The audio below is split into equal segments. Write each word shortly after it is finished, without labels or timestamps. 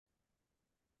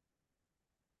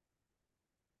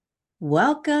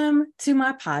Welcome to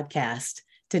my podcast,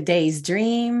 Today's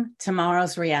Dream,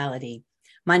 Tomorrow's Reality.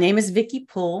 My name is Vicki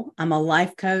Poole. I'm a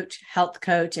life coach, health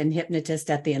coach, and hypnotist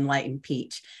at the Enlightened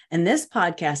Peach. And this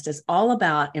podcast is all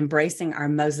about embracing our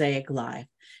mosaic life.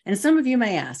 And some of you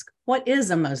may ask, what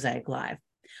is a mosaic life?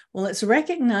 Well, it's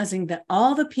recognizing that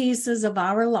all the pieces of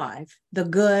our life, the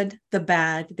good, the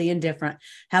bad, the indifferent,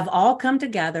 have all come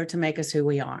together to make us who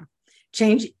we are.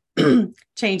 Change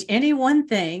any one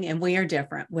thing and we are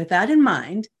different. With that in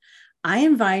mind, I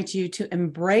invite you to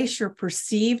embrace your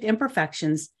perceived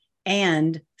imperfections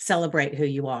and celebrate who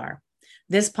you are.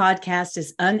 This podcast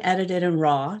is unedited and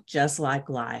raw, just like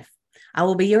life. I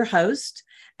will be your host,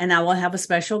 and I will have a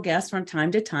special guest from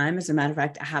time to time. As a matter of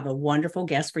fact, I have a wonderful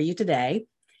guest for you today.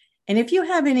 And if you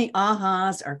have any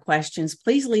ahas or questions,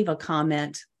 please leave a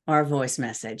comment or a voice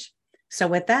message. So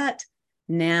with that,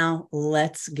 now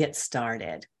let's get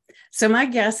started. So my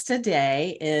guest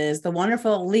today is the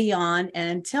wonderful Leon.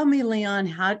 And tell me, Leon,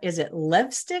 how is it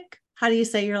Levstik? How do you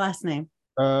say your last name?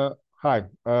 Hi.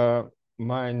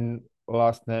 My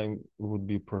last name would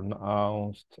be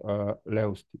pronounced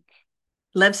Levstik.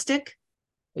 Levstik?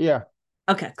 Yeah,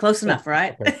 Okay, close yeah, enough,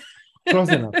 right? okay. Close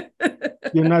enough.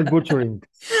 You're not butchering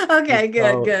it, Okay,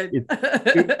 good, so good.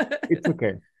 it's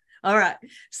okay. All right.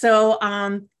 So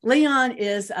Leon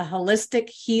is a holistic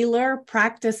healer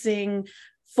practicing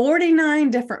 49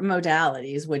 different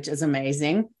modalities, which is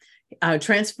amazing. A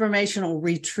transformational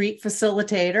retreat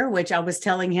facilitator, which I was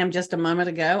telling him just a moment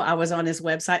ago. I was on his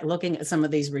website looking at some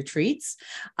of these retreats.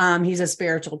 He's a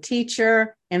spiritual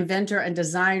teacher, inventor, and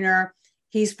designer.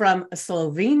 He's from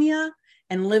Slovenia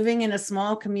and living in a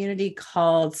small community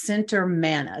called Center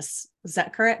Manus. Is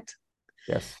that correct?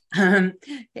 Yes.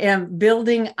 And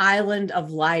Building Island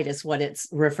of Light is what it's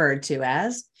referred to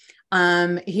as.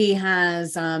 He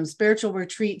has spiritual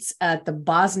retreats at the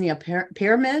Bosnia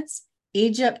pyramids,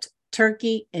 Egypt,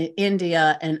 Turkey,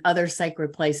 India, and other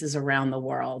sacred places around the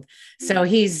world. So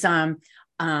he's an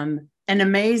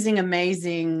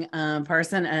amazing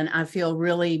person, and I feel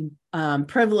really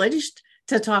privileged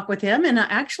to talk with him. And I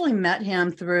actually met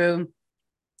him through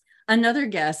another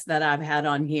guest that I've had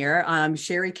on here,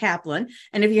 Sherry Kaplan.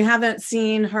 And if you haven't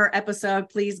seen her episode,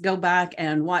 please go back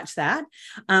and watch that.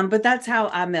 But that's how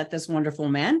I met this wonderful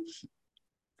man.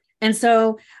 And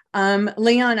so,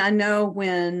 Leon, I know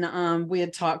when we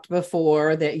had talked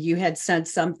before that you had said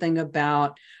something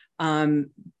about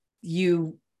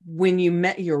you when you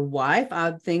met your wife.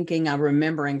 I'm thinking I'm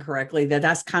remembering correctly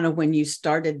that's kind of when you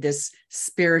started this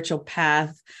spiritual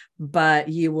path, but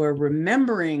you were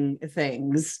remembering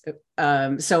things.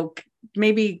 So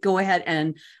maybe go ahead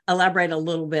and elaborate a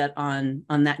little bit on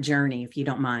that journey, if you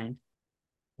don't mind.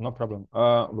 No problem.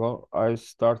 Well, I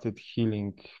started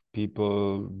healing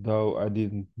people, though I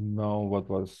didn't know what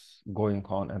was going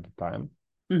on at the time.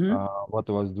 Mm-hmm. What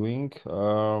I was doing,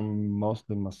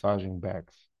 mostly massaging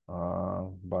backs,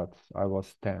 but I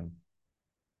was 10.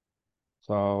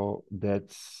 So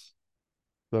that's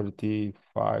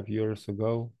 35 years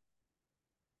ago.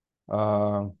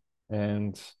 Uh,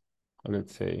 and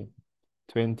let's say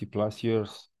 20 plus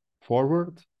years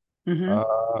forward,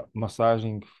 Mm-hmm.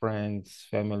 massaging friends,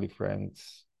 family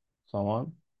friends, so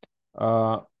on.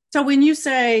 Uh, So when you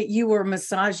say you were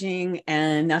massaging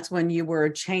and that's when you were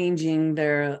changing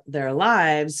their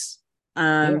lives,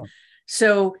 yeah,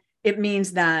 so it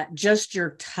means that just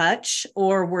your touch,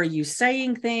 or were you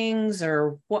saying things,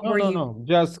 or what no, were no, you? no,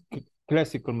 just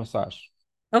classical massage.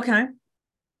 Okay,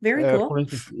 very For cool.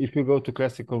 instance, if you go to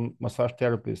classical massage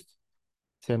therapist,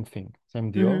 same thing,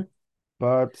 same Mm-hmm. deal.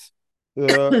 But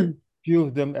uh, few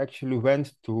of them actually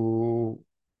went to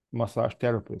massage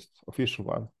therapist, official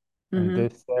one, and Mm-hmm. they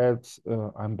said,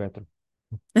 I'm better.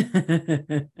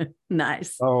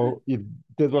 Nice. So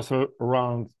that was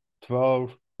around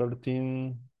 12,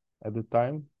 13 at the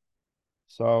time.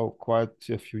 So quite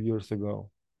a few years ago.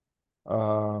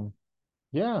 Um,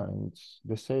 yeah, and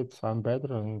they said I'm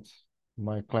better, and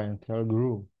my clientele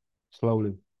grew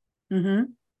slowly. Mm-hmm.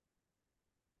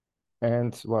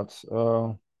 And what,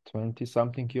 20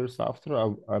 something years after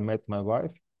I met my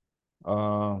wife,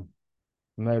 uh,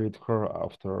 married her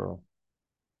after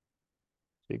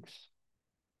 6,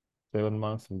 7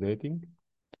 months of dating.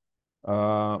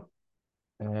 Uh,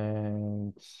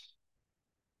 and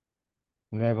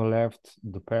never left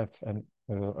the path and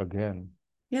again.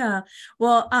 Yeah.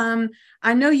 Well,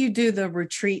 I know you do the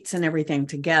retreats and everything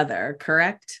together,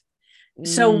 correct?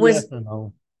 So Yes was or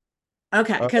no?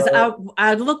 okay, because Uh,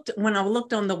 I looked when I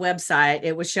looked on the website,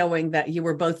 it was showing that you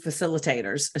were both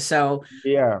facilitators. So,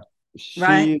 yeah,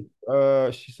 right?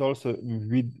 she's also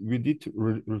we did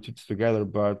retreats together,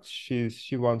 but she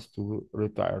wants to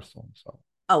retire soon. So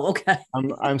Oh, okay.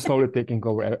 I'm slowly taking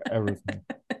over everything.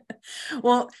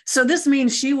 Well, so this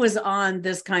means she was on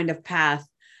this kind of path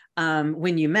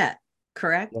when you met,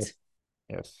 correct? Yes,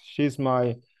 yes. She's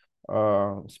my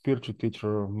spiritual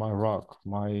teacher, my rock,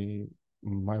 my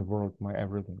world, my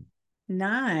everything.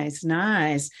 Nice,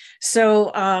 nice.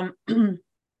 So,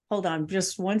 hold on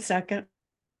just one second.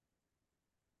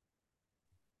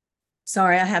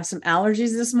 Sorry, I have some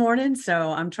allergies this morning,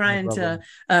 so I'm No trying to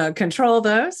problem. control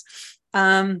those.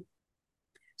 Um,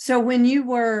 so when you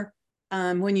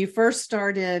first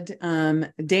started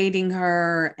dating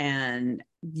her, and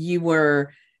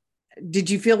did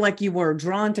you feel like you were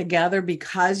drawn together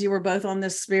because you were both on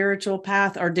this spiritual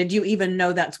path, or did you even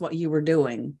know that's what you were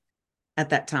doing at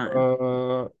that time?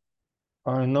 Uh,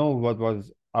 I know what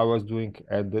was I was doing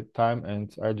at that time,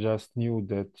 and I just knew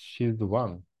that she's the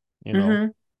one, you know.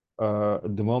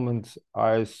 Mm-hmm. The moment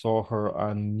I saw her,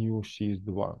 I knew she's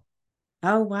the one.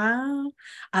 Oh, wow.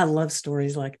 I love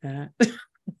stories like that.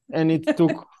 And it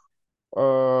took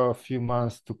a few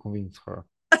months to convince her.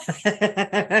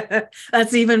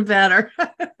 That's even better.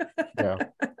 Yeah.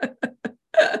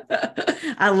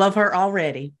 I love her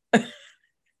already.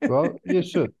 Well, you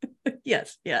should.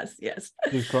 Yes, yes, yes.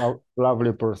 She's a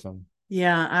lovely person.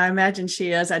 Yeah, I imagine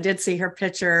she is. I did see her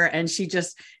picture, and she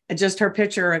just her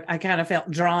picture, I kind of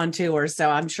felt drawn to her. So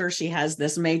I'm sure she has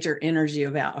this major energy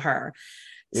about her.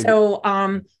 It, So,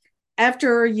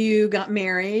 after you got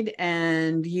married,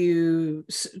 and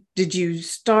did you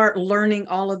start learning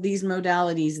all of these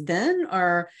modalities then,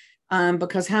 or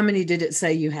because how many did it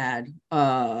say you had?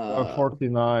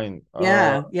 49.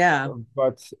 Yeah, yeah.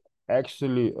 But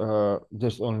actually,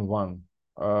 there's only one.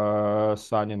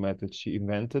 Sanya method. She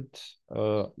invented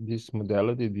this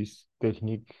modality, this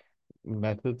technique,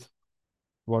 method,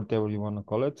 whatever you want to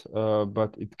call it.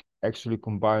 But it actually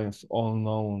combines all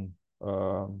known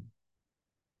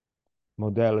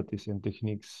modalities and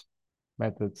techniques,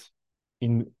 methods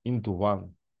into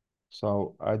one.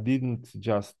 So I didn't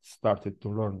just started to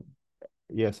learn.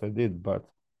 Yes, I did, but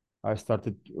I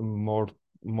started more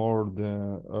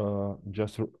than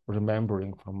just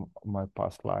remembering from my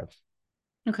past lives.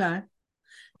 Okay.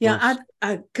 Yeah,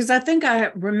 Because because I think I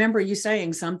remember you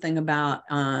saying something about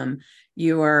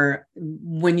your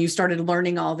when you started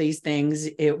learning all these things,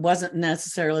 it wasn't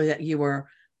necessarily that you were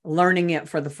learning it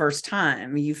for the first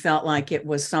time. You felt like it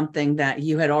was something that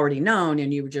you had already known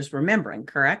and you were just remembering,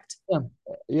 correct? yeah,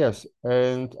 yes,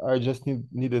 and I just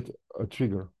needed a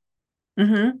trigger.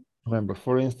 Mm-hmm. Remember,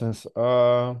 for instance,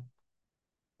 I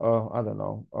don't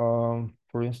know.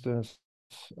 For instance,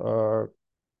 uh,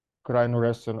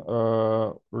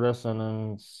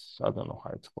 resonance. I don't know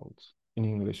how it's called in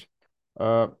English.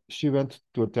 She went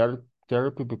to a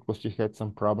therapy because she had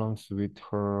some problems with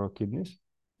her kidneys.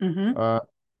 Mm-hmm. Uh,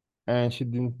 and she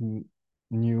didn't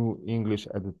knew English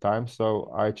at the time,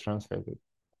 so I translated.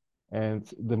 And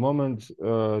the moment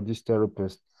this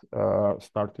therapist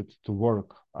started to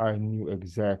work, I knew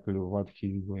exactly what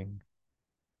he's doing,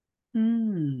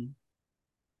 Mm.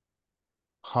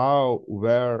 how,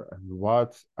 where, and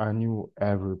what. I knew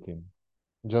everything.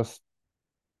 Just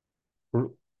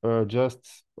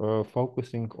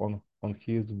focusing on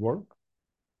his work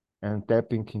and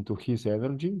tapping into his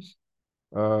energies.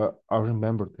 I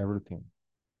remembered everything.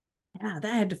 Yeah,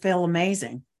 that had to feel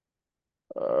amazing.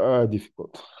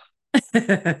 Difficult.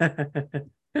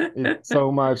 It's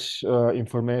so much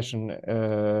information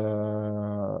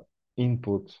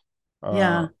input uh,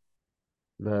 Yeah.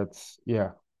 that's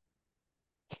yeah,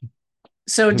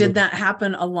 So he did was that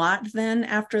happen a lot then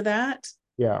after that?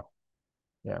 yeah,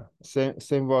 yeah.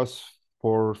 Same was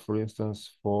for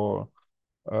instance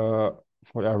uh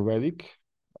for Ayurvedic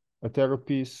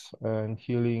therapies and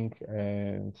healing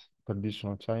and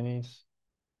traditional Chinese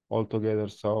all together.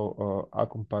 So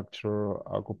acupuncture,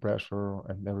 acupressure,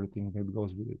 and everything that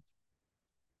goes with it.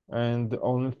 And the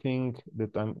only thing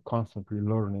that I'm constantly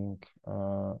learning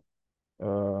uh,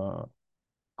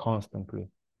 constantly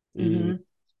is Mm-hmm.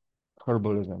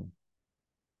 herbalism.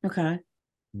 Okay.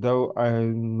 Though I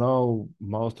know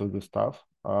most of the stuff,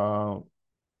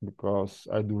 because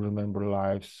I do remember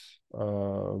lives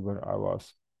where I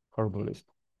was herbalist,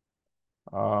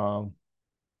 um,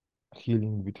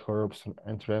 healing with herbs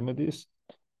and remedies,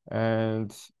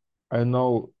 and I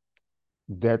know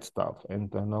that stuff,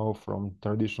 and I know from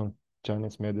traditional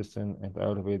Chinese medicine and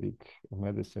Ayurvedic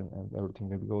medicine and everything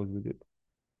that goes with it.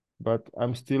 But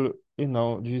I'm still,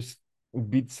 just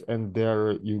bits and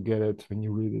there you get it when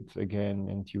you read it again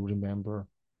and you remember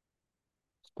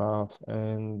stuff.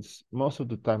 And most of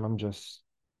the time I'm just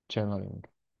channeling.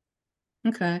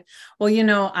 Okay. Well,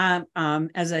 I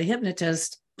as a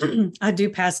hypnotist, I do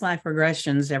past life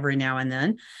regressions every now and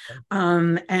then.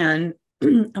 And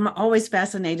I'm always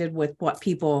fascinated with what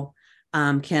people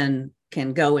can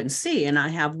go and see. And I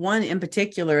have one in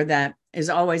particular that is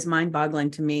always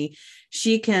mind-boggling to me.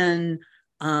 She can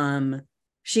um,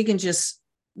 she can just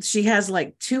she has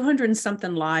like 200 and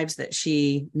something lives that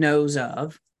she knows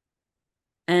of,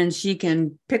 and she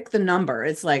can pick the number.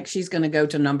 It's like she's going to go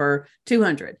to number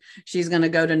 200. She's going to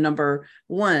go to number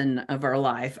one of her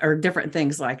life, or different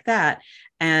things like that.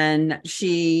 And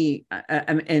she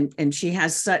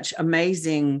has such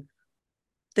amazing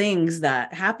things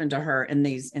that happen to her in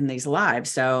these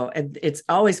lives. So it's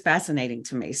always fascinating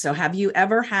to me. So have you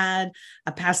ever had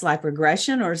a past life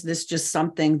regression, or is this just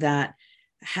something that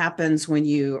happens when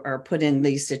you are put in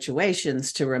these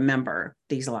situations to remember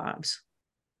these lives?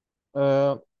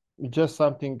 Uh, just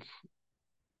something.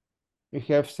 We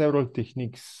have several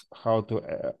techniques how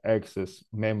to access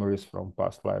memories from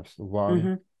past lives. One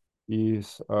Mm-hmm.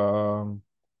 is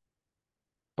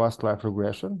past life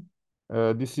regression.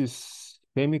 This is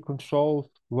semi-controlled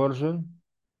version.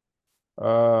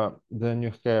 Then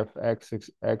you have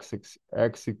accessing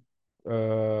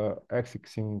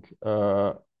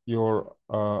your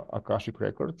Akashic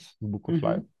records, Book of Mm-hmm.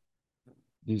 Life.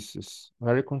 This is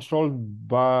very controlled,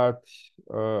 but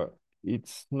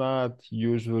it's not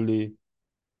usually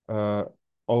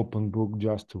open book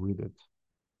just to read it.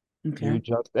 Okay. You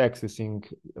just accessing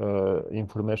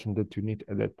information that you need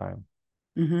at that time.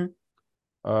 Mm-hmm.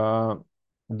 Uh,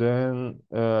 then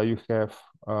you have,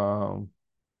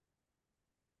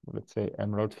 let's say,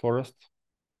 Emerald Forest.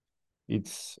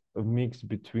 It's a mix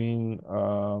between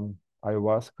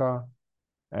ayahuasca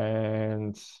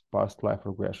and past life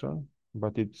regression,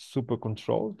 but it's super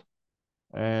controlled.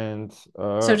 And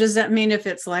So does that mean if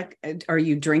it's like, are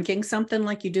you drinking something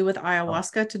like you do with no,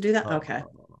 ayahuasca to do that? no, no, Okay.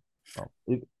 no, no,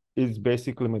 no. It's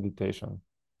basically meditation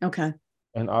Okay.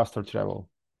 and astral travel.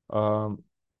 Um,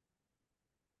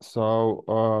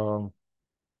 so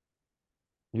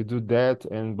you do that,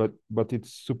 and but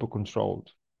it's super controlled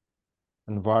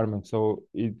environment. So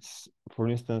it's, for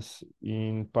instance,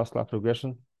 in past life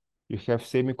regression, you have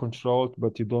semi-controlled,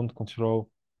 but you don't control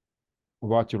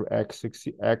what you're exit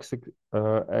Accessing.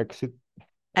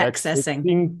 Yeah.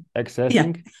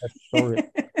 accessing. Sorry,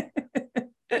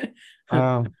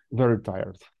 very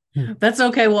tired. That's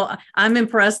okay. Well, I'm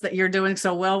impressed that you're doing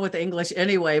so well with English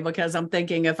anyway, because I'm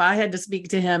thinking if I had to speak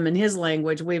to him in his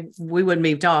language, we wouldn't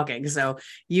be talking. So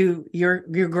you're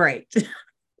great.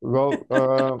 Well,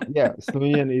 yeah,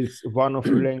 Slovenian is one of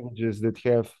the languages that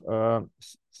have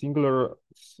singular,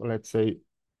 let's say,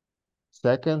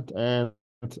 second and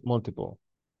multiple.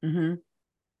 Mm-hmm.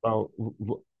 So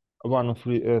one of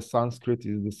the Sanskrit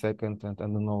is the second, and I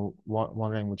don't know,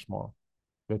 one language more.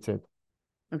 That's it.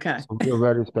 Okay. So we're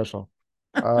very special.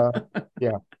 Uh,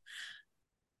 yeah.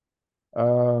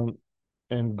 Um,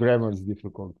 and grammar is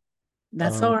difficult.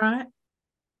 That's all Um, right.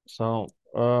 so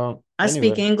I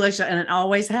speak anyway, English and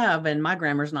always have, and my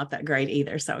grammar's not that great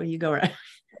either. So you go right.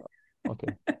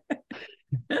 okay.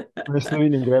 The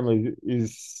Slovenian grammar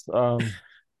is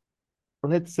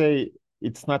let's say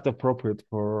it's not appropriate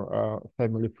for a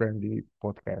family-friendly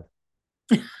podcast.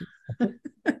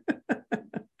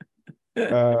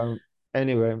 Um,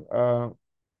 anyway,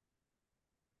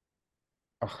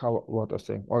 how what I was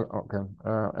saying? Oh, okay,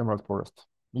 Emerald Forest.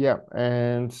 Yeah,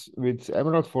 and with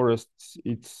Emerald Forest,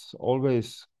 it's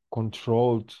always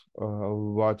controlled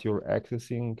what you're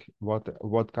accessing,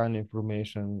 what kind of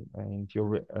information, and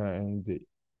and the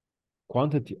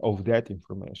quantity of that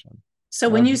information. So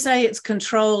when Not you say it's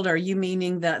controlled, are you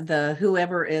meaning that the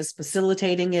whoever is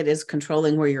facilitating it is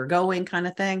controlling where you're going, kind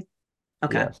of thing?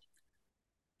 Okay. yes,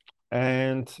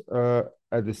 and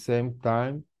at the same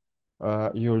time,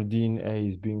 your DNA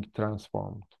is being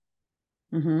transformed.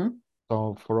 Mm-hmm.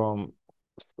 So from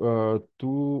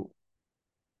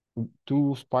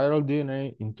two spiral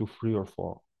DNA into three or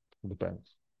four,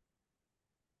 depends.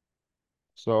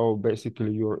 So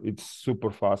basically, it's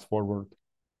super fast forward,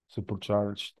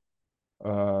 supercharged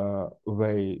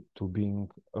way to being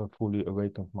a fully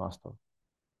awakened master.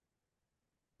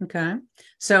 Okay.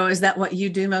 So is that what you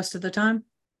do most of the time?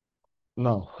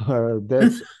 No,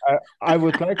 that's I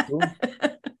would like to.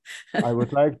 I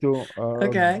would like to,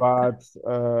 Okay. but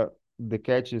the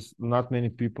catch is not many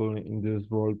people in this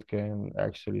world can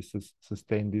actually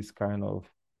sustain this kind of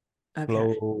Okay.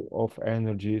 flow of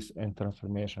energies and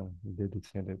transformation that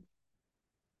it's needed.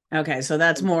 Okay. So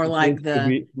that's more It like needs to the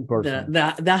be in the person.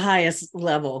 the the highest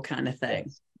level kind of thing.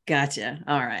 Yes. Gotcha.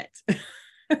 All right.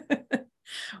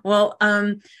 Well,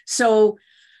 so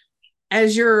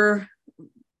as you're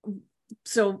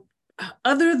so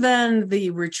other than the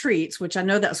retreats, which I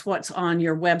know that's what's on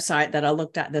your website that I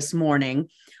looked at this morning.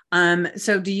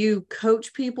 So do you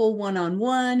coach people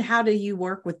one-on-one? How do you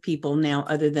work with people now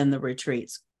other than the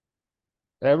retreats?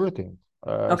 Everything.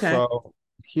 Okay. So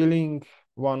healing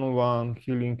one-on-one,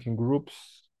 healing in groups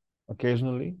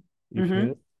occasionally if Mm-hmm.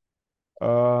 needed.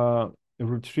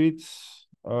 Retreats,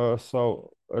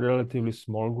 so relatively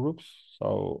small groups,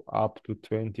 so up to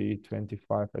 20,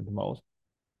 25 at the most.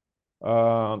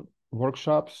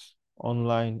 Workshops,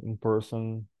 online, in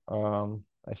person.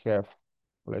 I have,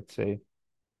 let's say,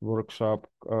 workshop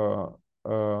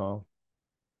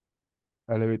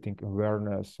elevating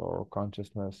awareness or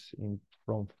consciousness in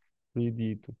from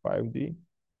 3D to 5D.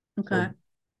 Okay.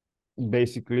 So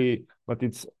basically, but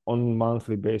it's on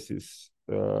monthly basis,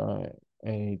 and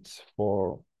it's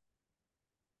for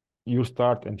you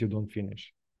start and you don't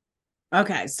finish.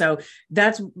 Okay. So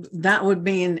that would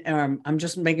mean I'm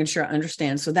just making sure I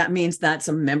understand. So that means that's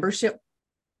a membership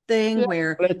thing Yeah,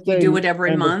 where let's you say do it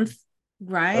every membership. month,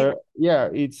 right? Yeah,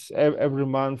 it's every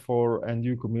month for, and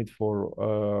you commit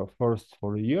for first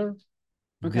for a year.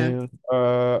 Okay. Then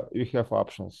you have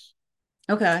options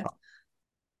Okay. All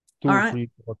two, right. 3,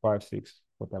 4, 5, 6,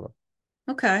 whatever.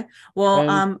 Okay. Well,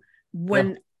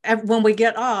 And yeah, when we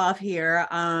get off here,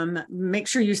 make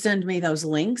sure you send me those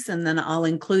links, and then I'll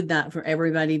include that for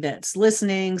everybody that's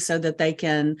listening, so that they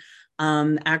can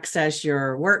access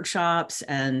your workshops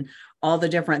and all the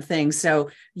different things. So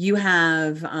you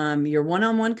have your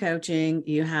one-on-one coaching,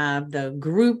 you have the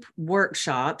group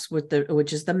workshops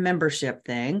which is the membership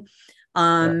thing.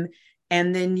 yeah. Um,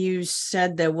 and then you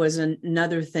said there was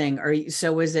another thing.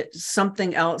 So is it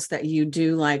something else that you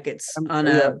do, like it's on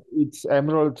Yeah, a it's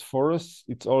Emerald Forest.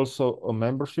 It's also a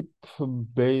membership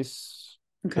base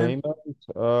okay. payment.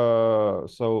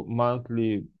 So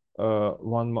monthly,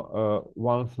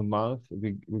 once a month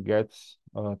we get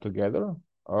together.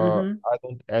 Mm-hmm. I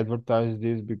don't advertise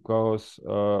this because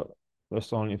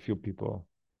there's only a few people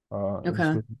in Okay.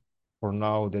 Sweden for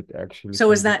now that actually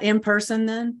So is can do. that in person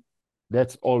then?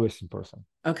 That's always in person.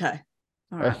 Okay.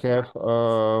 All I right. have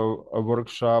a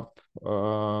workshop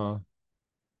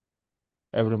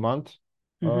every month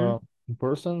Mm-hmm. in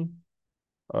person,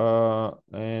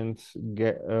 and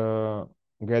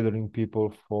gathering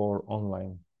people for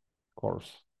online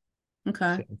course.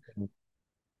 Okay. Same thing,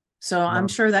 So I'm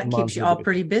month sure on that keeps you monthly all basis.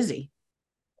 pretty busy.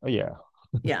 Yeah,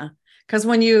 Yeah. Because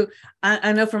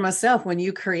I know for myself, when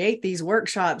you create these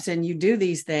workshops and you do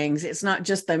these things, it's not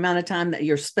just the amount of time that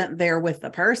you're spent there with the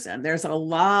person. There's a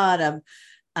lot of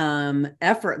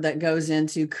effort that goes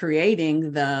into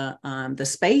creating the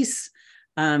space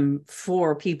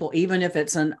for people, even if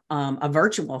it's a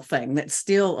virtual thing. That's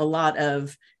still a lot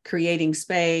of creating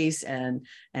space and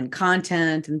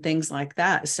content and things like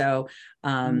that. So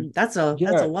that's a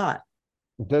yeah, lot.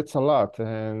 that's a lot,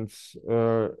 and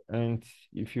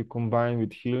if you combine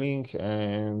with healing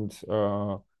and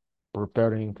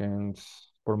preparing and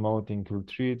promoting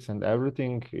retreats and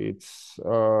everything, it's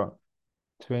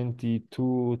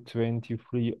 22,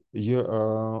 23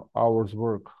 hours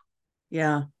work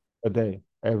Yeah. a day,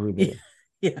 every day.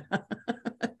 Yeah.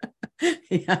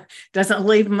 Yeah. Doesn't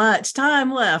leave much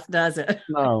time left, does it?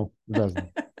 No, it doesn't.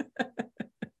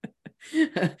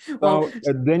 Well,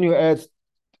 So then you add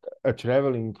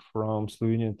traveling from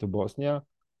Slovenia to Bosnia.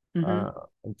 mhm. Uh,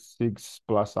 it's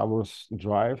 6+ hours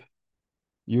drive,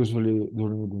 usually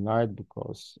during the night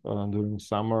because during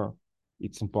summer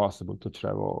it's impossible to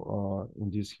travel in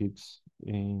these heats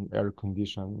in air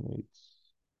condition.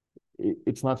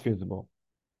 It's not feasible.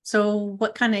 So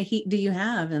what kind of heat do you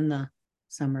have in the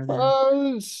summer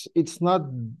then? It's not.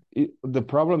 The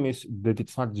problem is that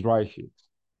it's not dry heat.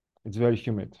 It's very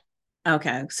humid.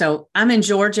 Okay. So I'm in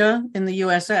Georgia in the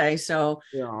USA, so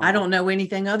I Yeah. don't know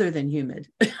anything other than humid.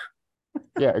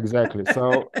 Yeah, exactly.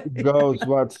 So it goes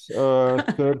what's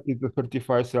 30 to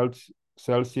 35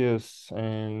 Celsius,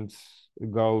 and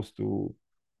it goes to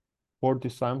 40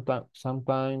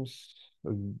 sometimes.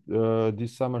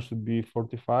 This summer should be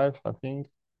 45, I think.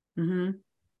 Hmm.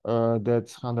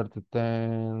 That's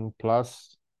 110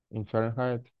 plus in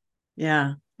Fahrenheit.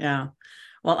 Yeah. Yeah.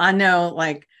 Well, I know,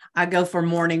 like, I go for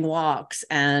morning walks,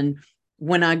 and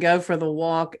when I go for the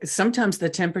walk, sometimes the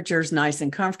temperature is nice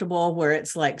and comfortable, where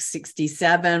it's like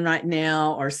 67 right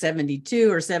now or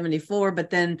 72 or 74, but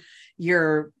then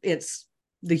it's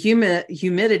the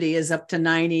humidity is up to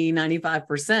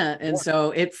 90-95%. And Yeah.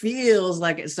 so it feels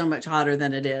like it's so much hotter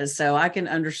than it is. So I can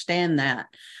understand that.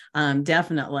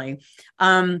 Definitely.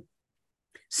 Um,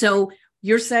 so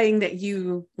you're saying that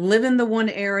you live in the one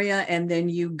area and then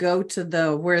you go to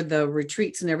the where the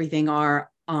retreats and everything are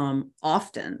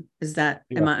often. Am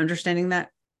Yeah. I understanding that?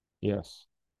 Yes.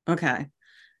 Okay.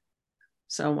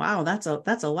 So wow, that's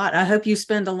a lot. I hope you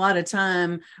spend a lot of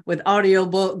time with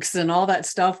audiobooks and all that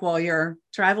stuff while you're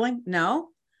traveling. No?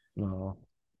 No,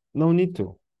 no need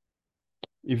to.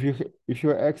 If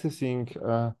you're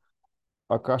accessing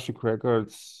Akashic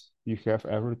records, you have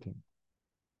everything.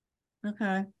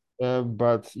 Okay.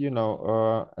 But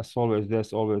as always,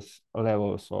 there's always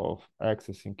levels of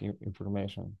accessing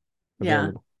information Yeah.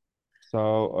 available.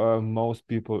 So most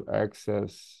people that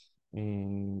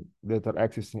are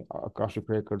accessing Akashic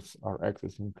records are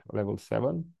accessing level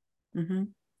 7 Mm-hmm.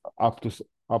 up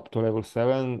to level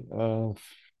 7,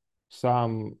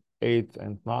 some 8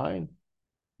 and 9,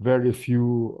 very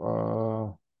few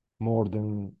more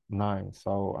than 9.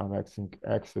 So I'm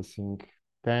accessing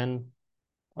 10,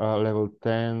 level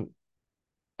 10,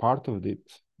 part of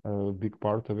it, a big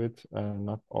part of it,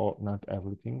 not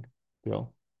everything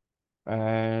still.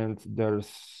 And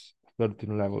there's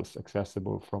 13 levels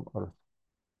accessible from Earth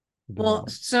at the Well,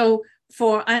 moment. so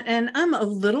and I'm a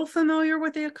little familiar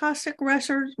with the Akashic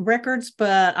records,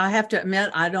 but I have to admit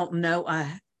I don't know a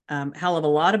hell of a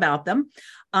lot about them.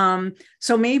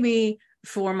 So maybe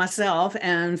for myself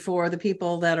and for the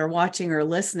people that are watching or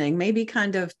listening, maybe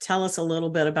kind of tell us a little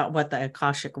bit about what the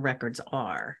Akashic records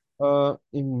are.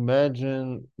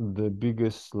 Imagine the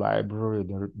biggest library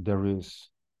there is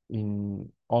in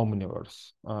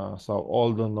Omniverse. So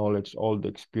all the knowledge, all the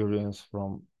experience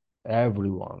from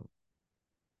everyone.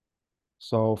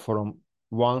 So from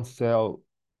one cell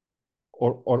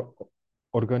or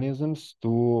organisms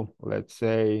to, let's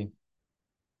say,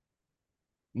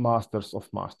 masters of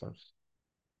masters.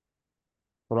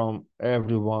 From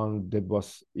everyone that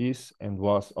is and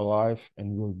was alive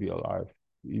and will be alive.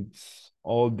 It's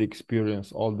all the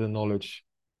experience, all the knowledge,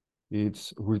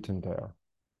 it's written there.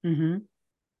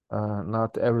 Mm-hmm.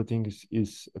 Not everything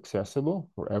is accessible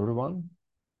for everyone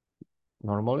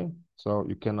normally. So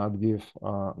you cannot give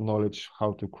knowledge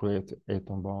how to create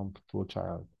atom bomb to a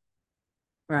child,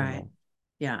 you Right. know.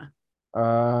 Yeah.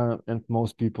 And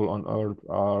most people on Earth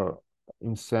are,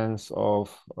 in sense of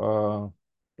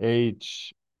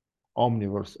age,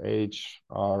 omniverse age,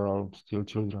 are still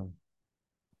children.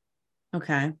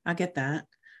 Okay. I get that.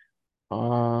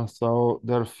 So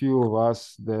there are few of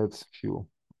us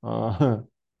uh,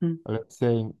 Mm. let's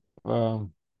say,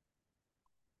 um,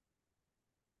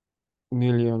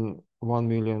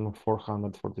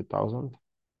 1,440,000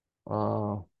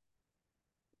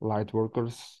 light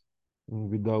workers. And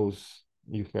with those,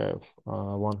 you have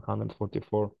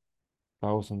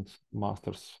 144,000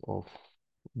 masters of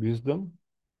wisdom.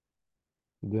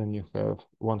 Then you have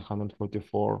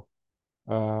 144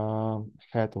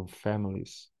 head of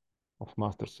families of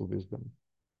masters of wisdom.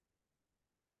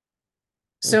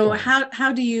 And So so on.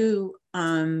 how do you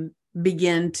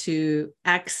begin to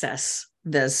access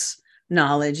this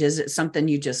knowledge? Is it something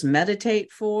you just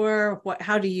meditate for?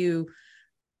 How do you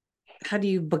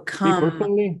Me become,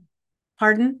 personally,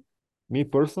 pardon? me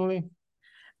personally,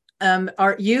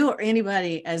 Are you or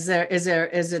anybody, is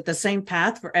it the same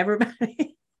path for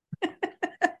everybody?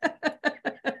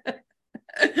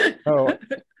 oh,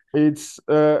 it's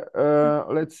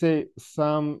let's say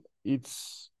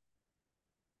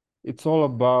it's all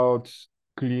about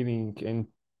cleaning and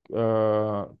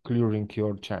clearing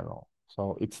your channel.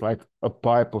 So it's like a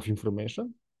pipe of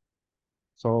information.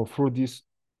 So through this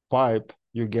pipe,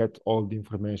 you get all the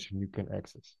information you can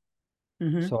access.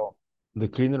 Mm-hmm. So the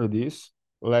cleaner it is,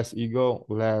 less ego,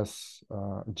 less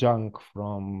junk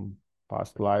from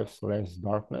past lives, less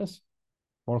darkness,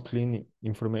 more clean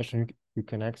information you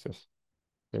can access.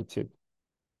 That's it.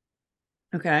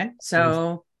 Okay. And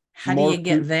So how do you more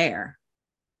get there?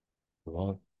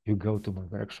 well, you go to my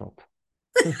workshop.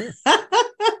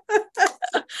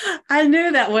 I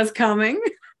knew that was coming.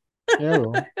 Yeah,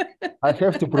 well, I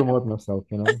have to promote myself,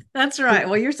 you know. That's right.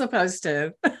 Well, you're supposed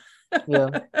to.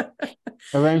 Yeah,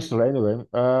 eventually, anyway.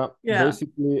 Yeah.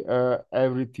 Basically,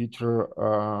 every teacher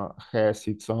has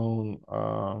its own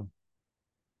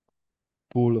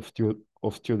pool of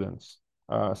students.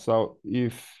 So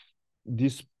if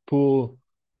this pool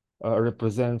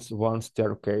represents one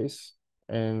staircase,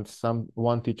 and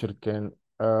one teacher can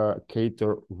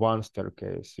cater one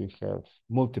staircase, you have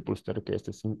multiple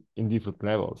staircases in different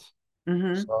levels.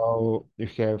 Mm-hmm. So you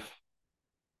have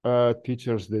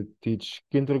teachers that teach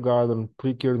kindergarten,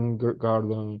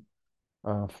 pre-kindergarten,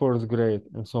 first grade,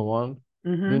 and so on.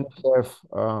 Mm-hmm. Then you have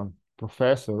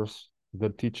professors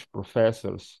that teach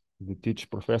professors that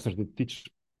teach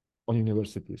on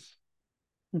universities.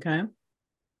 Okay.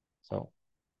 So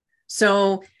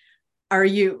So are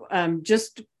you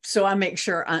just so I make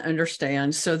sure I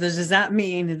understand. So does that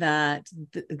mean that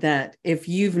that if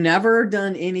you've never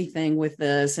done anything with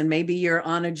this, and maybe you're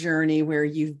on a journey where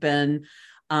you've been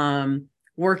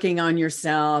working on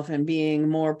yourself and being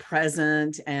more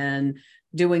present and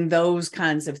doing those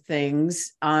kinds of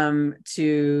things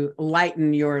to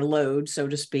lighten your load, so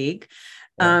to speak,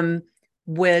 Yeah.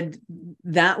 would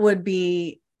that would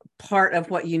be part of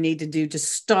what you need to do to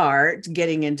start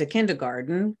getting into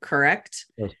kindergarten, correct?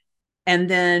 Yes. And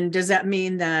then does that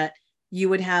mean that you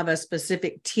would have a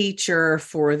specific teacher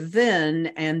for then,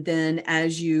 and then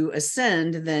as you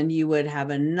ascend, then you would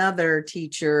have another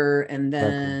teacher, and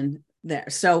Exactly. then there.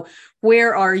 So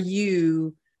where are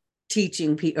you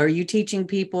teaching people? Are you teaching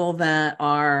people that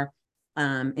are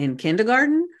in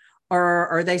kindergarten, or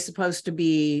are they supposed to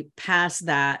be past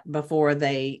that before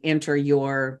they enter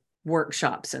your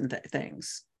workshops and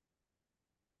things?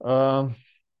 Um,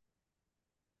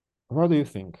 what do you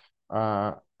think?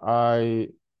 Uh, I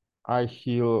I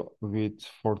heal with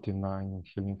 49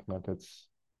 healing methods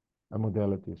and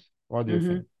modalities. What do you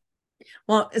Mm-hmm. think?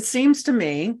 Well, it seems to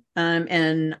me,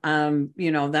 and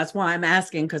that's why I'm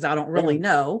asking, because I don't Yeah. really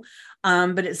know.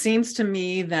 But it seems to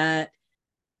me that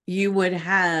you would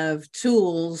have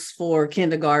tools for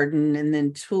kindergarten and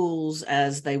then tools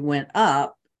as they went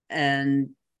up,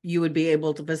 and you would be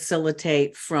able to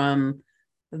facilitate from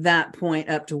that point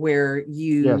up to where Yes,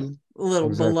 you a little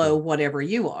exactly. below whatever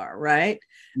you are, right?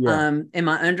 Yeah, Am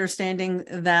I understanding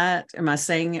that? Am I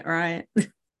saying it right?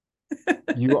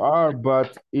 you are,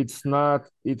 but it's not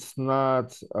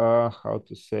how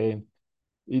to say,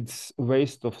 it's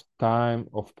waste of time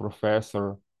of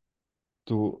professor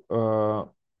to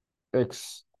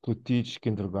to teach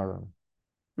kindergarten.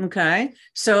 Okay.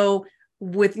 So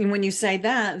with when you say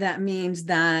that, that means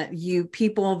that you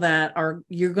people that are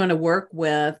you're going to work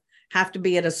with have to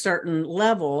be at a certain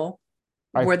level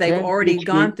I where they've can already teach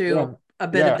gone yeah, through a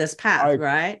bit of yeah, this path, I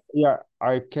right?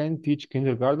 I can teach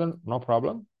kindergarten, no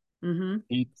problem. Mm-hmm.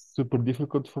 It's super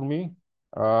difficult for me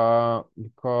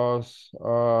because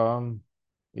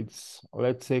it's,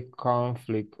 let's say,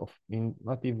 conflict of in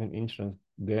not even interest,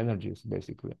 the energies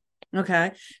basically.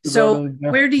 Okay. So Kindergarten,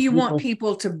 the where do you want frequency,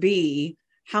 people to be?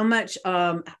 How much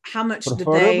do they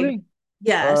preferably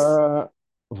yes. uh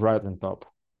right on top.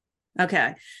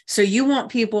 Okay. So you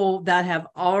want people that have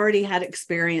already had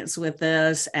experience with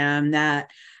this and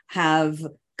that have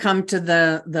come to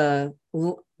the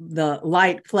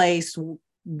light place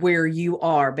where you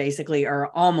are, basically, or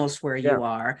almost where Yeah, you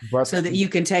are, but so that you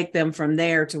can take them from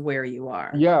there to where you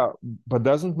are. yeah, but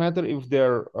doesn't matter if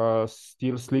they're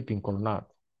still sleeping or not.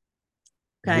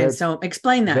 Okay. That's So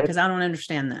explain that, that because I don't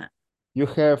understand that. you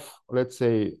have, let's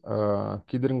say,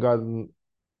 kindergarten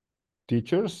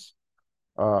teachers,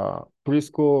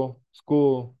 preschool,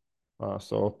 school,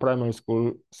 so primary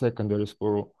school, secondary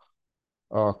school,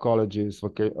 colleges,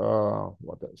 okay,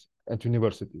 what else? At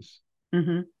universities,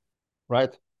 Mm-hmm.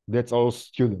 right? That's all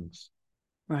students,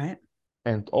 Right.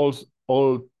 and all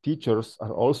teachers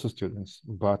are also students,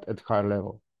 but at higher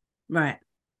level. Right.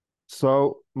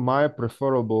 So my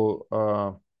preferable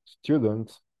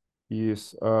student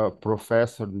is a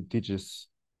professor that teaches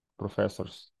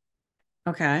professors.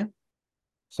 Okay.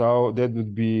 So that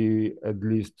would be at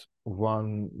least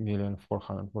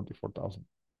 1,444,000.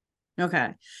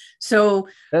 Okay. So,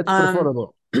 That's um,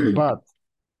 preferable. But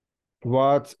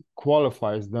what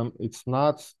qualifies them, it's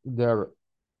not their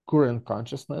current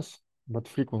consciousness, but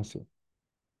frequency.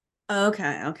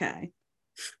 okay. Okay.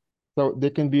 So they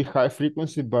can be high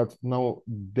frequency, but no,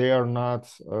 they are not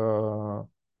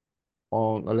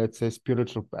on, let's say,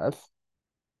 spiritual path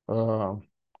uh,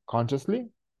 consciously.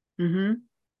 Mm-hmm.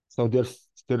 So they're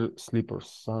still sleepers.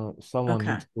 So someone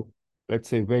Okay. needs to, let's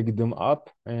say, wake them up,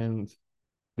 and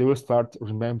they will start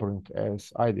remembering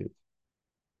as I did.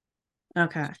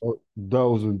 Okay. So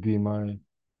those would be my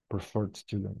preferred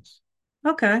students,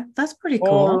 Okay. That's pretty cool.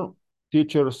 or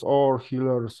teachers, or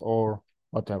healers, or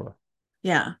whatever.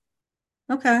 Yeah.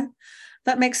 Okay.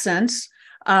 That makes sense.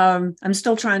 I'm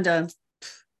still trying to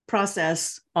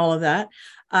process all of that.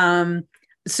 Um,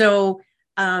 so,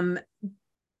 um,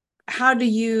 how do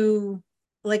you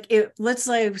like it? Let's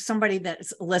say somebody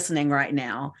that's listening right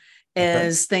now Okay.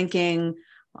 is thinking,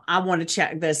 I want to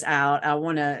check this out. I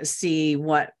want to see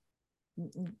what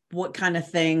kind of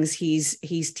things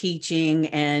he's teaching,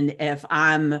 and if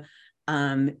I'm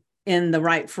um, in the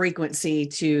right frequency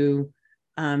to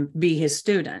be his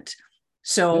student. Yeah.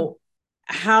 So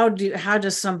how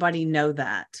does somebody know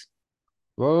that?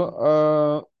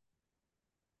 Well,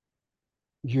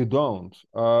 you don't.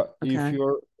 If Okay.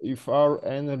 if our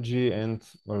energy and,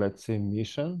 let's say,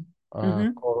 mission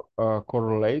Mm-hmm.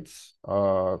 correlates,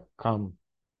 come.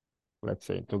 let's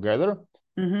say, together,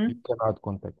 you Mm-hmm. cannot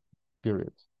contact,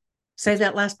 period. Say It's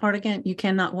that last part again. You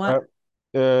cannot uh, what?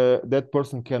 that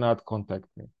person cannot contact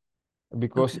me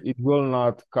because Okay. it will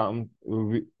not come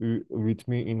with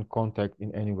me in contact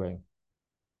in any way.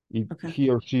 Okay. He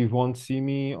or she won't see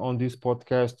me on this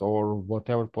podcast or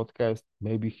whatever podcast.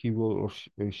 Maybe he will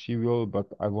or she will, but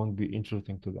I won't be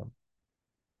interesting to them.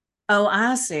 Oh,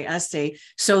 I see. I see.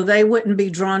 So they wouldn't be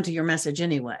drawn to your message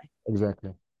anyway.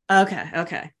 Exactly. Okay.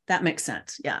 Okay. That makes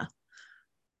sense. Yeah.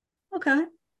 Okay.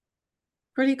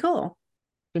 Pretty cool.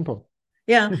 Simple.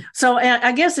 Yeah. So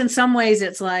I guess in some ways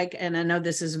it's like, and I know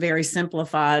this is a very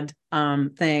simplified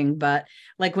thing, but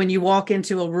like when you walk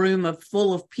into a room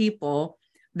full of people,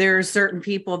 there are certain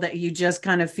people that you just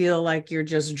kind of feel like you're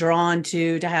just drawn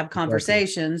to have Exactly.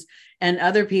 conversations, and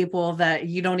other people that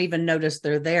you don't even notice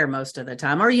they're there most of the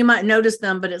time, or you might notice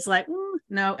them, but it's like,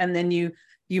 no, and then you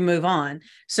move on.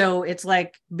 So it's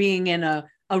like being in a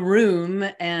room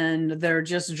and they're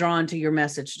just drawn to your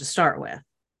message to start with.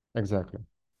 Exactly.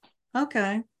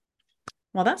 Okay.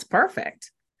 Well, that's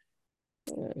perfect.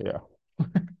 Yeah.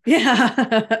 Yeah.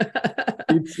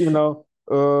 It's,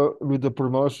 with the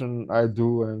promotion I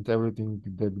do and everything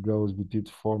that goes with it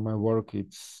for my work,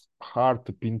 it's hard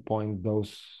to pinpoint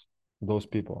those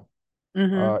people.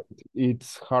 Mm-hmm.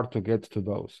 It's hard to get to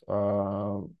those.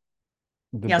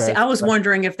 The Yeah. See, I best. was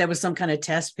wondering if there was some kind of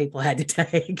test people had to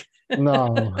take.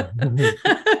 No,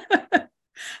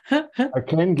 I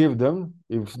can give them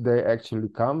if they actually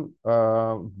come,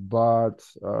 but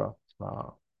no,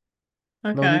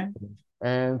 no need. Okay.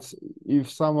 And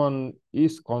if someone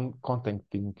is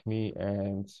contacting me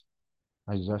and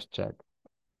I just check.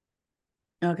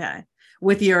 Okay.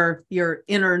 With your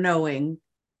inner knowing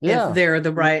if Yeah, they're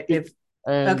the right if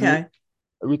and okay.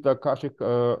 with the Akashic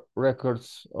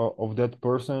records of that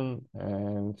person,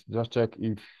 and just check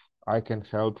if I can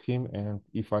help him and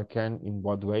if I can, in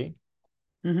what way.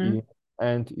 Mm-hmm. I-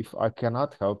 And if I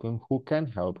cannot help him, who can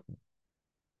help him?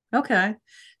 Okay.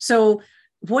 So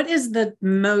what is the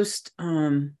most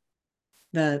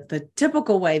the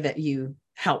typical way that you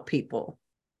help people?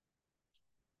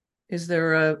 Is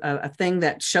there a thing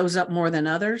that shows up more than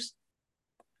others?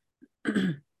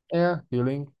 Yeah,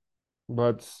 healing.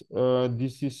 But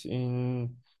this is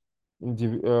in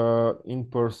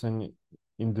person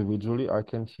individually. I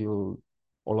can heal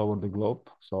all over the globe,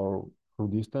 so through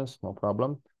distance, no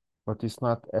problem. But it's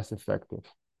not as effective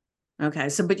Okay.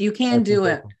 So but you can as in do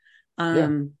it person. Yeah,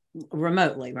 um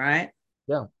remotely, right?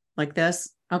 yeah, Like this.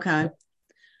 Okay. yeah,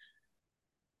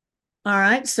 All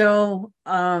right. So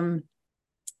I'm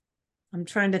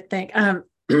trying to think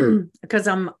because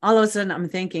I'm all of a sudden I'm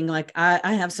thinking like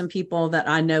I have some people that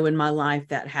I know in my life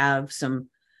that have some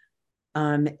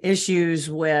issues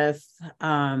with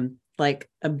like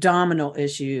abdominal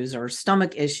issues or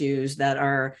stomach issues that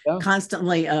are yeah,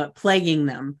 constantly plaguing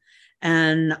them.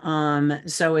 And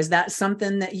so is that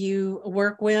something that you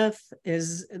work with?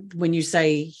 Is when you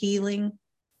say healing?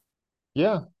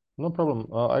 yeah. No problem.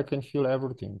 I can heal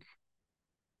everything.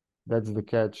 That's the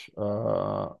catch.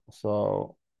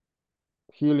 So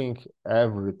healing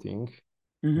everything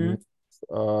means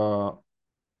Mm-hmm. uh,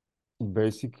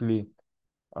 basically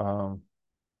um,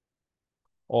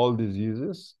 all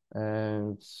diseases,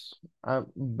 and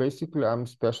I'm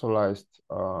specialized,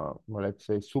 well, let's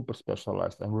say super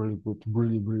specialized. I'm really good,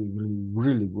 really, really, really,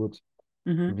 really good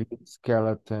Mm-hmm. with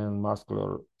skeleton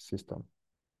muscular system.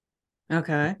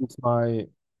 Okay. It's my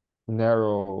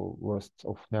narrowest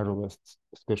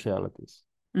specialities.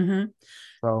 Mm-hmm.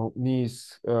 So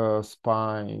knees,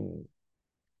 spine,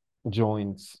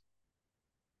 joints,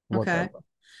 Okay. whatever.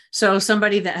 So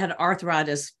somebody that had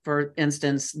arthritis, for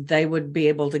instance, they would be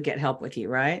able to get help with you,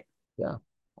 right? Yeah.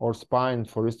 Or spine,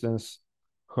 for instance,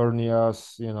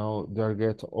 hernias, they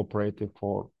get operated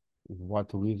for what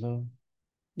reason?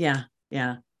 Yeah.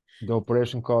 Yeah. The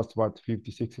operation costs what,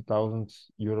 50, 60,000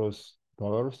 euros,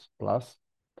 dollars plus.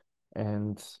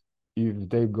 And if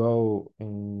they go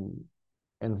in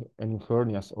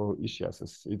hernias or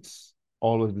ischiases, it's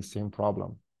always the same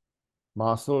problem.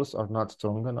 Muscles are not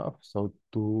strong enough so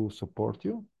to support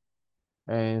you,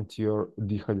 and you're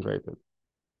dehydrated.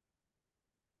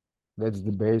 That's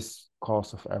the base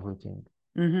cause of everything.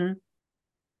 Mm-hmm.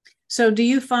 So, do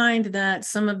you find that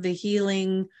some of the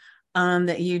healing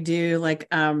that you do, like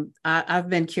I've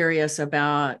been curious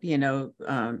about,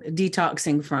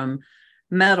 detoxing from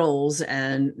metals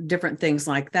and different things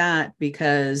like that,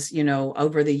 because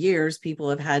over the years people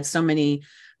have had so many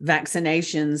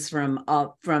vaccinations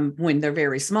from when they're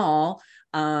very small.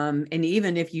 And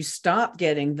even if you stop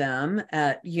getting them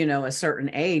at a certain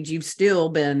age, you've still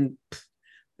been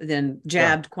then Yeah,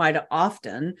 jabbed quite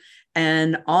often.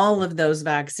 And all of those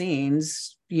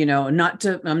vaccines, I'm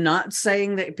not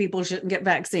saying that people shouldn't get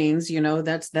vaccines,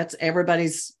 that's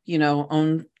everybody's,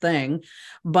 own thing.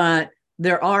 But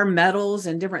there are metals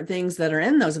and different things that are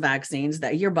in those vaccines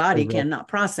that your body Exactly. cannot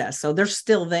process. So they're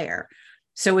still there.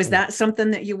 So is that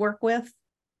something that you work with?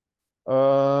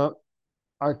 Uh,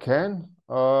 I can,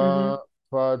 Mm-hmm.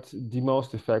 but the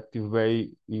most effective way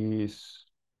is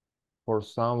for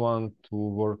someone to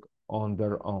work on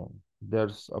their own.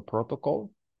 There's a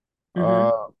protocol, Mm-hmm.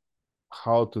 uh,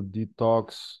 how to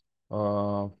detox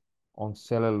on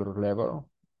cellular level,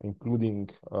 including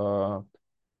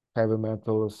heavy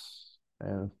metals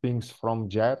and things from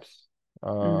jabs. Uh,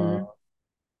 Mm-hmm.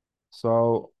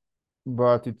 so,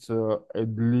 but it's at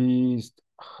least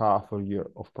half a year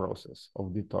of process of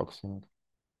detoxing.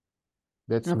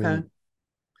 That's Okay. minimum.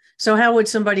 So how would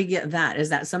somebody get that? Is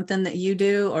that something that you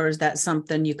do, or is that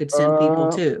something you could send people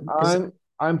Uh, to? Is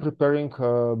I'm preparing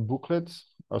a booklet,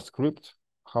 a script,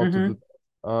 how to mm-hmm.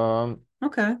 do. Um,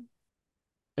 Okay.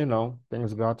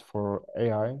 Thanks God for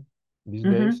AI these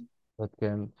days Mm-hmm. that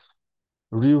can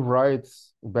rewrite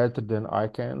better than I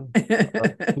can.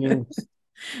 Things,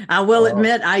 I will uh,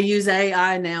 admit I use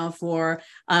AI now for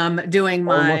doing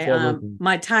almost my everything.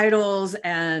 my titles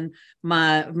and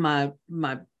my Prompt.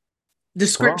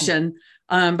 description,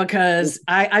 because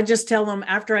I just tell them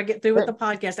after I get through with Yeah, the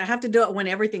podcast. I have to do it when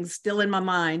everything's still in my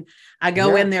mind. I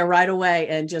go yeah, in there right away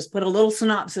and just put a little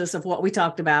synopsis of what we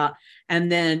talked about,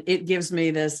 and then it gives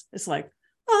me this. It's like,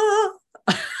 oh.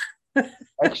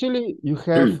 actually, you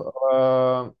have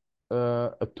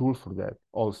a tool for that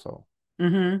also.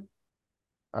 Mm-hmm.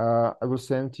 I will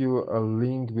send you a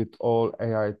link with all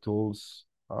AI tools.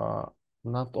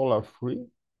 Not all are free,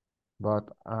 but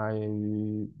I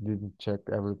didn't check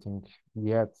everything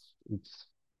yet. It's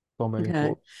so many Okay.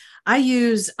 tools. I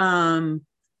use I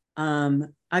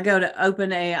go to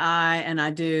OpenAI and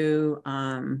I do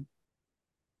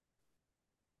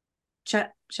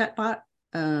chatbot.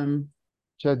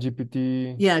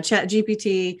 ChatGPT. Yeah, Chat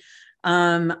GPT.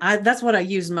 That's what I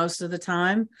use most of the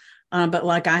time. But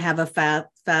like I have a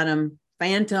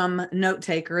phantom note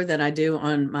taker that I do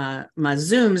on my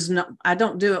Zooms. No, I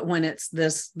don't do it when it's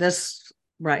this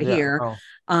right Yeah, here. no.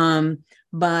 Um,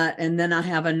 but and then I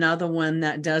have another one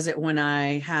that does it when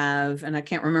I have, and I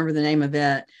can't remember the name of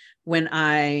it, when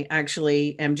I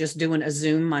actually am just doing a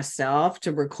Zoom myself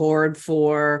to record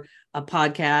for a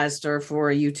podcast or for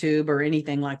a YouTube or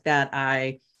anything like that.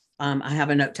 I have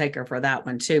a note taker for that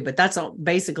one too, but that's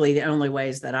basically the only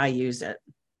ways that I use it.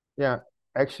 Yeah,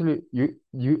 actually,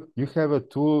 you have a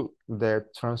tool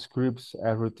that transcribes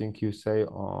everything you say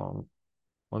on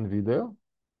video.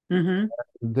 Mm-hmm.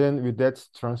 Then with that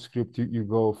transcript, you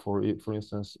go for it, for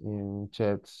instance, in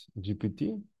Chat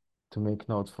GPT to make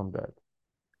notes from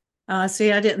that.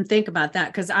 See, I didn't think about that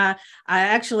because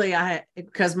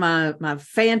because my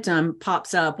phantom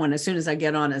pops up when as soon as I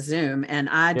get on a Zoom, and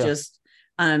I Yeah, just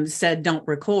said don't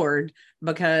record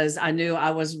because I knew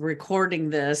I was recording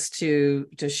this to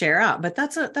share out. But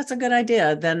that's a good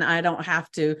idea. Then I don't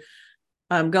have to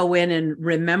go in and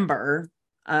remember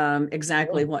yeah,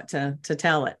 exactly what to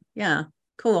tell it. Yeah,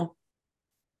 cool.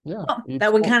 yeah. Well, It's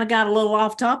that we kind of got a little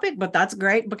off topic, but that's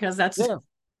great because that's yeah.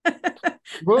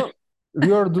 Well,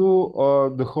 we are do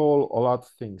the whole a lot of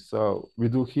things. So we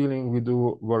do healing, we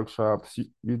do workshops,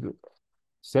 we do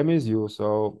same as you.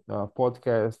 So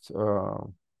podcasts,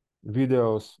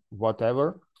 videos,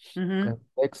 whatever, mm-hmm. and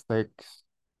takes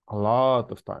a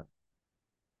lot of time.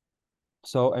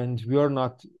 So and we are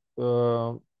not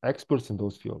experts in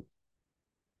those fields.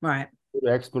 Right,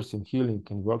 We're experts in healing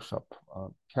and workshop,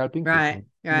 helping right, people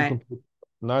in right,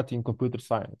 not in computer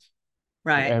science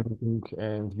and right. everything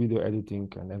and video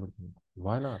editing and everything.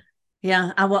 Why not?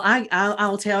 Yeah, I will.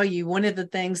 I'll tell you one of the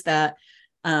things that,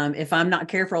 if I'm not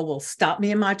careful, will stop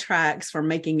me in my tracks from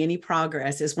making any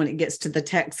progress is when it gets to the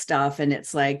tech stuff, and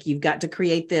it's like you've got to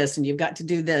create this, and you've got to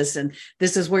do this, and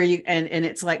this is where you and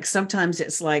it's like sometimes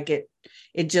it's like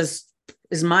it just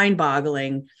is mind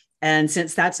boggling, and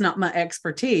since that's not my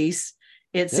expertise,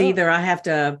 it's Yeah, either I have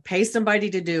to pay somebody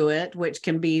to do it, which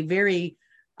can be very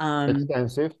um,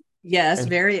 extensive yes, and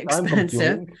very time expensive.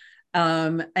 consuming.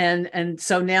 And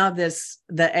so now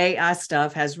the AI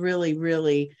stuff has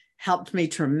really helped me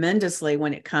tremendously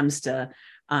when it comes to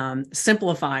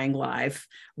simplifying life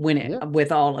when it Yeah,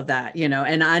 with all of that,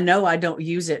 and I know I don't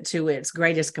use it to its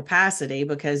greatest capacity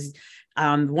because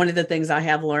one of the things I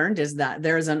have learned is that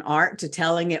there's an art to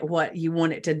telling it what you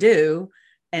want it to do.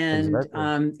 And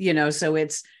exactly. so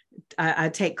it's I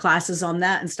take classes on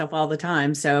that and stuff all the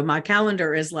time. So my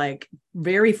calendar is like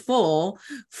very full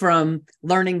from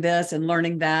learning this and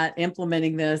learning that,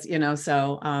 implementing this,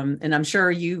 so and I'm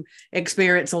sure you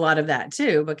experience a lot of that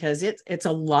too, because it's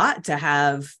a lot to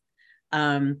have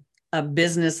a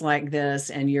business like this,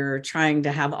 and you're trying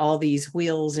to have all these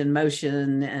wheels in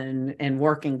motion and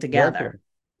working Exactly. together.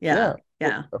 Yeah,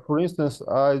 Yeah. yeah. For instance,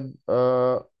 I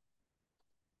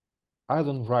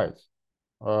don't write.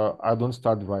 I don't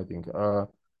start writing.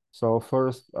 So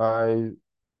first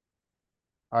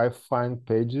I find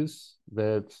pages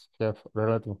that have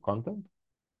relative content.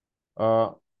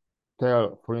 Uh,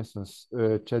 Tell, for instance,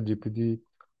 ChatGPT,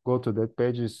 go to that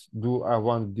pages. Do I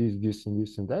want this, this, and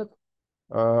this, and that?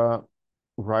 Uh,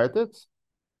 Write it.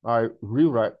 I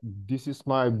rewrite. This is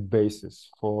my basis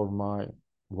for my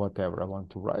whatever I want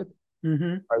to write.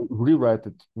 Mm-hmm. I rewrite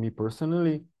it me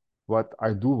personally, what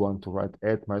I do want to write,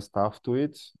 add my stuff to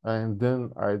it, and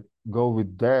then I go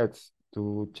with that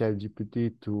to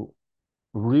ChatGPT to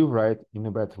rewrite in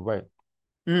a better way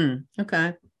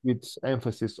Okay. with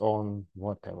emphasis on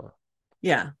whatever.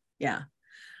 Yeah, yeah.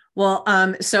 Well,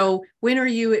 so when are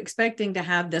you expecting to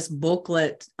have this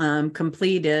booklet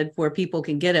completed where people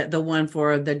can get it, the one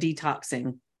for the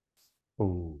detoxing?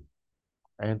 Oh,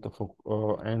 end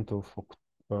of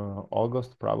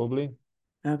August probably,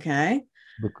 Okay.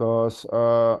 because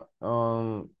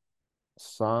on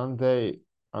Sunday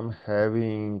I'm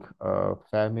having a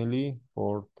family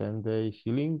for 10-day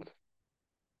healing.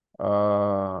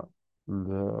 Uh,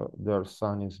 their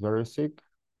son is very sick,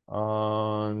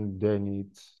 and they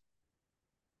need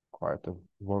quite a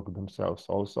work themselves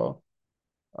also.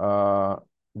 Uh,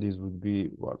 this would be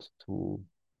what, two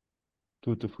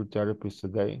to three therapies a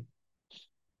day,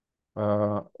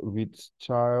 with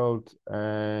child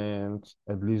and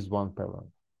at least one parent.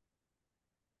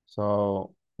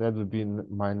 So that would be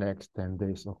my next 10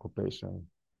 days occupation.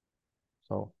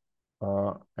 So,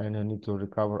 and I need to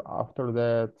recover after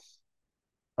that.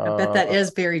 I bet that Uh,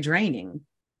 is very draining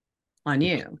on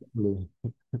you. extremely,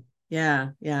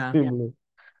 Yeah, yeah, extremely.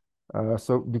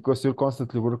 So because you're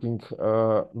constantly working,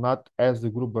 not as a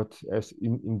group, but as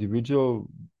individual,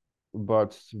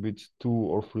 but with two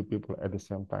or three people at the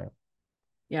same time.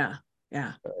 yeah,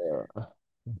 yeah, Uh,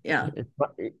 yeah.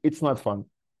 it's not fun.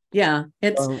 Yeah,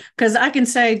 it's Um, because I can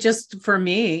say just for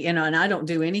me, and I don't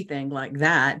do anything like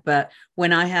that, but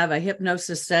when I have a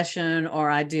hypnosis session or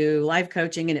I do life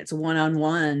coaching and it's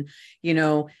one-on-one, you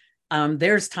know,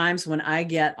 there's times when I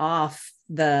get off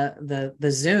the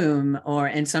Zoom,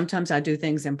 and sometimes I do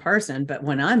things in person, but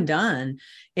when I'm done,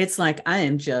 it's like I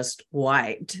am just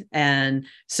wiped. And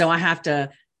so I have to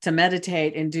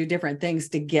meditate and do different things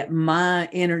to get my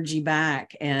energy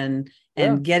back yeah,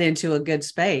 and get into a good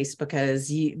space, because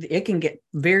it can get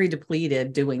very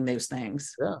depleted doing those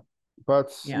things. yeah. But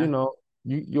Yeah.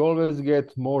 you always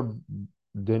get more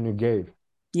than you gave.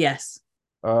 Yes.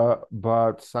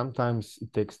 But sometimes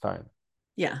it takes time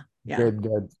Yeah. to Yeah. get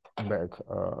that back.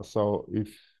 So if,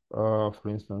 for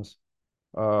instance,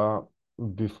 uh,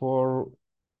 before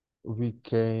we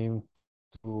came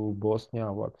to Bosnia,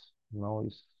 what now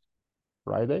is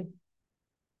Friday?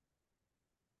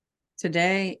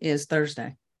 Today is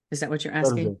Thursday. Is that what you're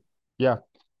Thursday. asking? Yeah,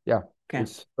 yeah, Okay.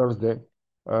 it's Thursday.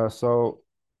 So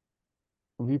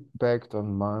we packed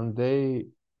on Monday,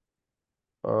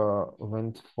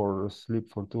 went for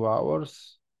sleep for 2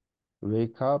 hours,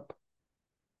 wake up,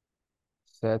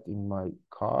 sat in my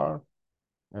car,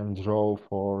 and drove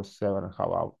for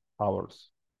 7.5 hours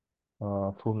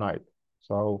through night.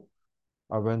 So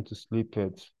I went to sleep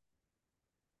at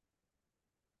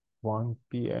 1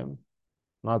 p.m.,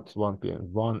 not 1 p.m.,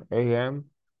 1 a.m.,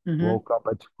 Mm-hmm. woke up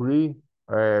at 3,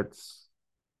 at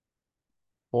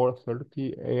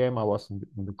 4:30 a.m. I was in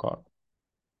the car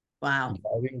Wow.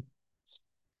 driving.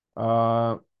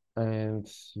 Uh, and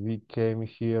we came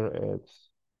here at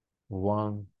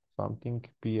 1 something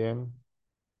p.m.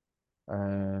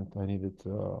 and I needed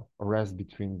a rest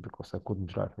between because I couldn't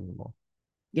drive anymore.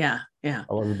 Yeah. Yeah.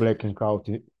 I was blacking out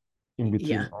in between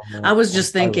Yeah. I was on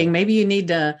just highway. thinking maybe you need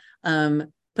to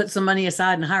put some money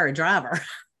aside and hire a driver.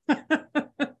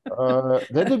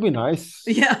 That would be nice,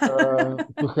 Yeah.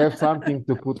 to have something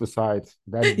to put aside.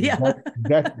 Yeah.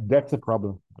 That's a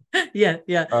problem Yeah.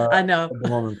 Yeah. I know. at the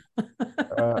moment.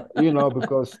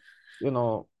 Because you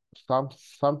know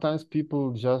sometimes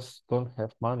people just don't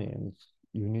have money, and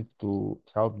you need to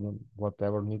help them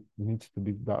whatever needs to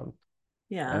be done.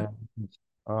 Yeah. And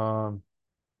um,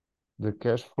 the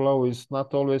cash flow is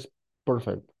not always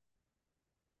perfect,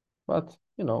 but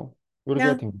we're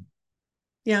Yeah. getting.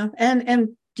 Yeah. And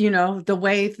the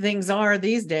way things are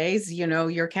these days,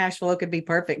 your cash flow could be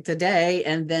perfect today,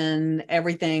 and then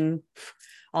everything,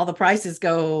 all the prices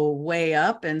go way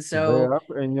up. And way so, up,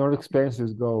 and your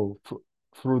expenses go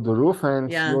through the roof, and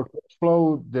yeah, your cash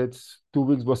flow that's 2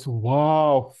 weeks was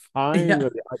wow, yeah,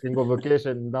 finally I can go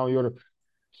vacation. Now you're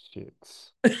shit.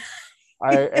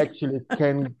 I actually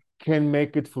can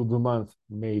make it through the month,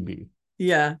 maybe.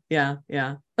 yeah, yeah,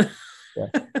 yeah. Yeah.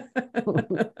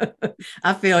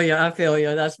 I feel you. I feel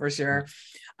you. That's for sure.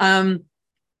 Um,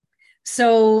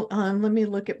 let me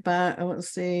look at back. Let's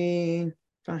see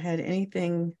if I had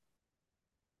anything.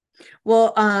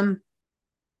 Well,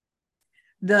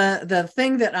 the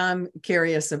thing that I'm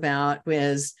curious about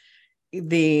is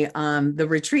the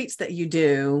retreats that you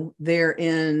do. They're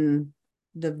in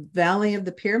the Valley of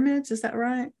the Pyramids. Is that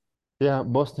right? Yeah,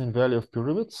 Boston Valley of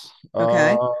Pyramids.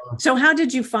 Okay. So how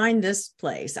did you find this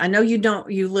place? I know you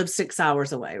live 6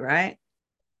 hours away, right?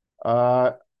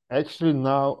 Uh, Actually,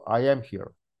 now I am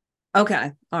here.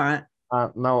 Okay. All right.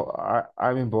 Now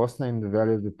I'm in Boston in the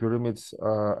Valley of the Pyramids.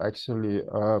 Actually,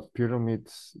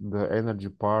 pyramids, the energy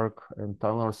park and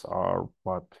tunnels are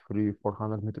what,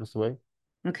 300-400 meters away.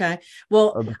 Okay.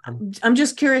 Well, The I'm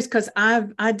just curious because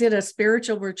I did a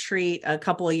spiritual retreat a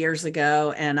couple of years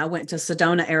ago, and I went to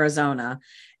Sedona, Arizona, okay.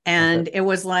 and it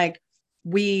was like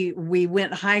we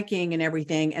went hiking and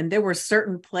everything, and there were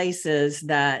certain places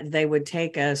that they would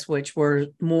take us which were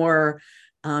more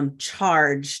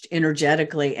charged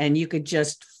energetically, and you could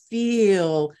just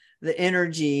feel the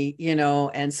energy,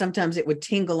 and sometimes it would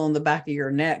tingle on the back of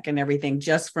your neck and everything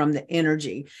just from the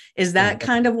energy. Is that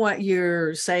kind Exactly. of what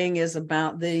you're saying is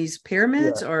about these Yeah,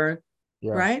 pyramids, or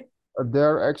yeah. right?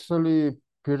 They're actually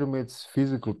pyramids,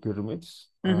 physical pyramids.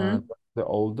 Mm-hmm. The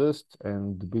oldest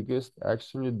and the biggest.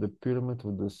 Actually, the Pyramid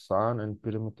of the Sun and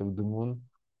Pyramid of the Moon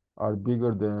are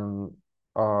bigger than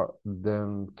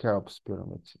Cheops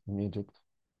Pyramid in Egypt.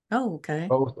 Oh, okay.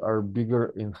 Both are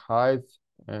bigger in height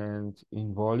and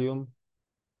in volume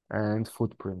and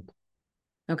footprint.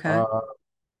 Okay. Uh,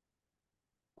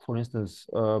 for instance,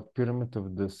 Pyramid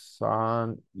of the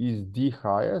Sun is the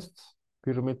highest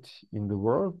pyramid in the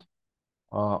world,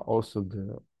 also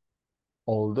the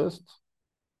oldest.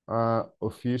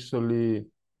 Officially,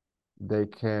 they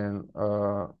can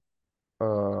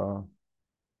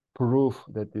prove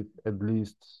that it's at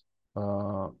least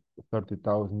uh,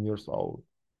 30,000 years old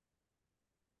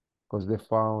because they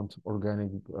found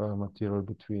organic material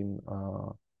between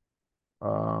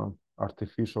uh,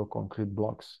 artificial concrete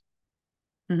blocks.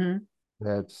 Mm-hmm.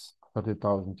 That's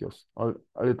 30,000 years, or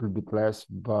a little bit less,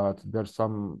 but there's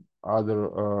some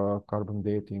other carbon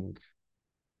dating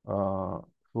uh,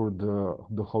 for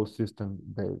the whole system.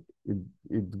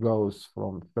 It goes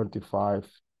from 35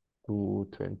 to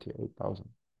 28,000.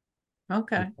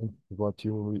 Okay. Depends what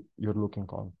you're looking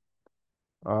on.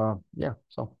 Yeah,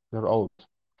 so they're old.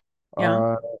 Yeah.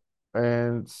 Uh,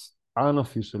 and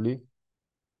unofficially,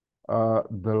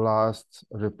 the last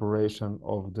reparation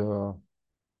of the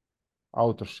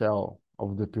outer shell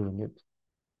of the pyramid,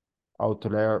 outer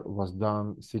layer, was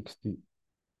done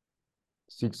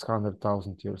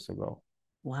 600,000 years ago.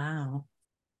 Wow.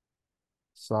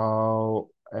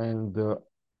 So, and the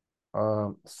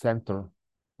center,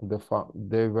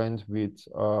 they went with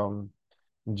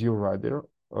georadar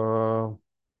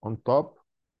on top,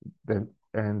 then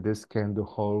and they scanned the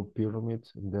whole pyramid.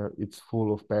 There, it's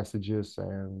full of passages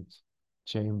and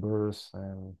chambers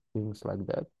and things like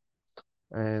that.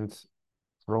 And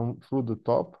from through the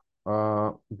top,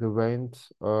 they went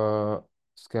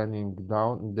scanning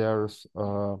down. There's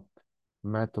a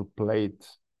metal plate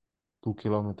 2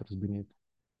 kilometers beneath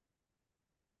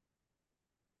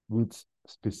with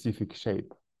specific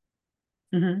shape.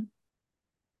 Mm-hmm.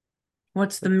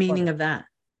 What's the That's meaning funny. of that?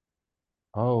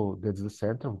 Oh, that's the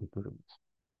center of the pyramid.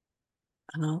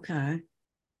 Okay.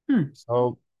 Hmm.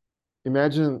 So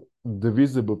imagine the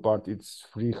visible part, it's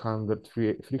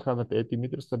 380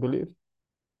 meters, I believe.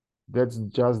 That's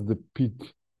just the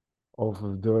peak of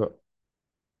the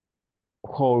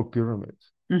whole pyramid.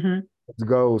 Mm-hmm. It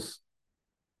goes,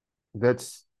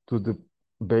 that's to the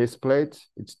base plate,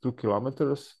 it's 2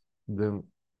 kilometers, then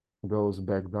goes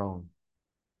back down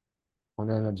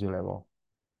on energy level.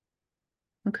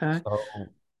 Okay. So,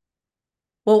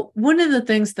 Well, one of the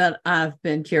things that I've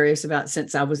been curious about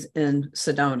since I was in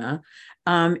Sedona,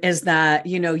 is that,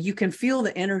 you can feel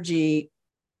the energy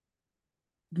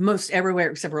most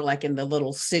everywhere except for like in the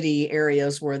little city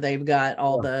areas where they've got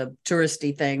all yeah, the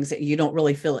touristy things that you don't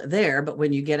really feel it there, but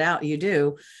when you get out, you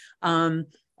do. Um,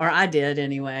 or I did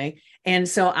anyway. And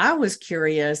so I was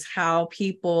curious how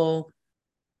people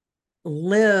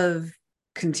live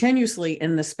continuously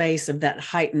in the space of that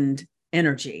heightened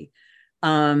energy.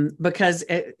 because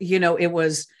it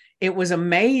was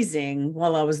amazing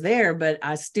while I was there, but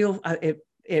I still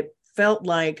it felt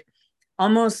like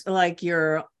almost like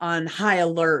you're on high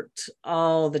alert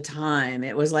all the time.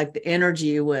 It was like the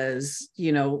energy was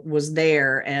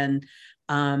there. And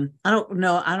I don't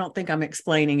know, I don't think I'm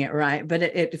explaining it right, but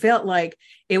it felt like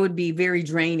it would be very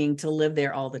draining to live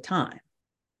there all the time.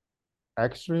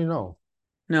 Actually, no.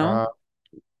 No. Uh,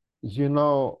 you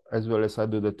know as well as I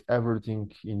do that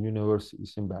everything in universe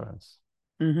is in balance.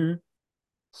 Mm-hmm.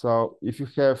 So if you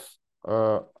have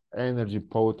energy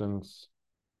potent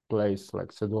place like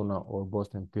Sedona or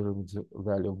Boston Pyramids,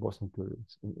 Valley of Boston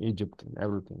Pyramids in Egypt and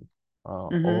everything,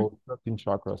 Mm-hmm. all 13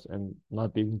 chakras and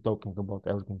not even talking about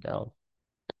everything else.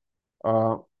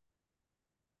 Uh,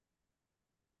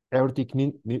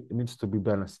 everything needs to be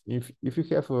balanced. If you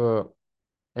have a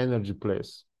energy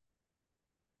place,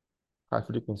 high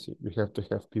frequency, you have to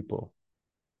have people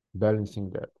balancing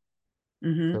that.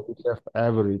 Mm-hmm. So we have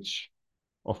average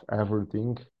of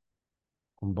everything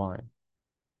combined.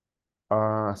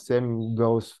 Same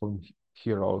goes from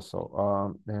here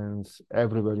also. And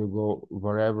everywhere you go,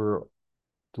 wherever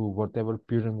to whatever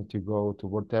pyramid you go, to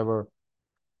whatever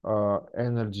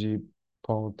energy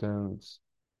potent,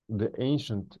 the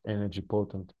ancient energy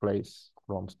potent place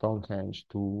from Stonehenge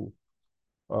to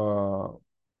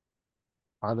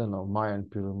I don't know, Mayan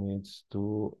pyramids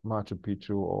to Machu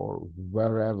Picchu or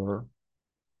wherever,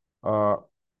 uh,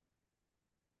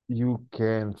 you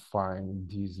can find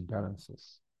these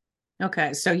balances.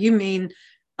 Okay, so you mean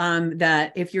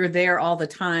that if you're there all the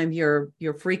time, your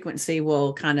frequency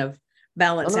will kind of No,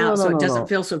 balance no, no, out, no, so it no, doesn't no,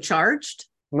 feel so charged?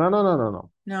 no, no, no, no,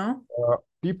 no. No?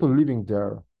 People living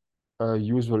there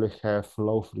usually have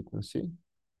low frequency,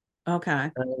 Okay.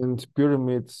 and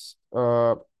pyramids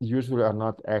usually are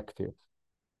not active.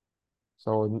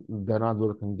 So they're not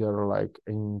working there like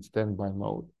in standby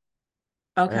mode.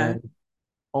 Okay. And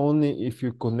only if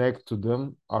you connect to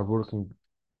them are working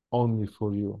only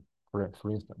for you, for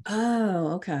instance.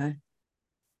 Oh, okay.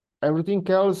 Everything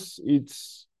else,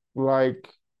 it's like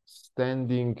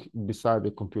standing beside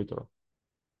the computer.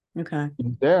 Okay.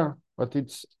 It's there, but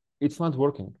it's not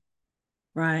working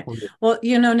Right. for you. Well,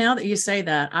 now that you say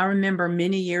that, I remember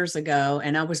many years ago,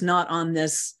 and I was not on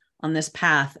this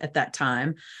path at that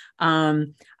time.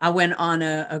 I went on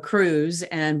a cruise,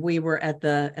 and we were at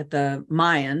the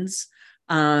Mayans,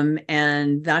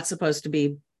 and that's supposed to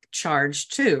be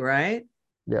charged too, right?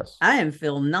 Yes. I didn't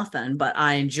feel nothing, but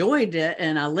I enjoyed it,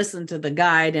 and I listened to the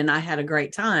guide, and I had a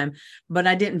great time. But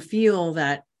I didn't feel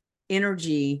that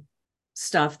energy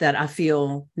stuff that I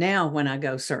feel now when I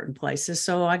go certain places.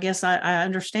 So I guess I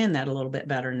understand that a little bit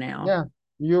better now. Yeah.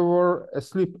 You were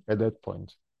asleep at that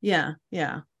point Yeah,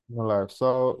 yeah. in your life.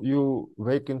 So you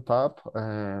waking up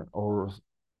or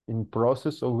in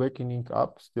process of waking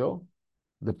up still,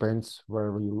 depends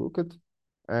wherever you look at.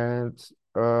 And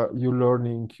you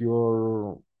learning,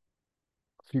 you're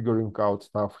figuring out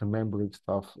stuff, remembering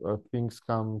stuff. Things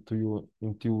come to you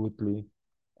intuitively.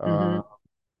 Uh, Mm-hmm.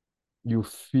 you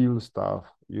feel stuff,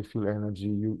 you feel energy,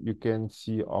 you can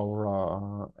see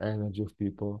aura, energy of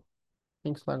people,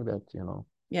 things like that, you know.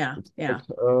 Yeah, It's like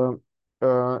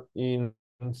yeah. in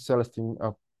Celestine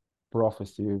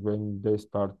prophecy when they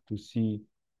start to see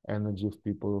energy of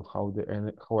people, how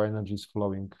energy is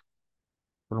flowing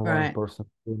from one Right, person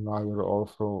to another,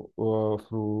 or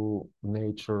through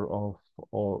nature of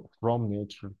or from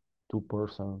nature to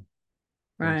person,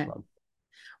 things right. like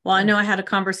Well, I yeah. know I had a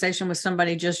conversation with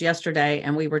somebody just yesterday,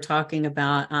 and we were talking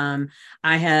about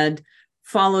I had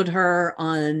followed her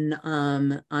on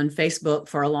Facebook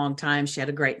for a long time. She had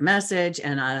a great message,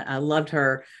 and I loved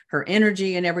her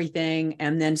energy and everything.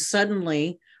 And then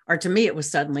suddenly, or to me, it was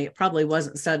suddenly. It probably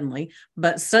wasn't suddenly,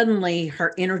 but suddenly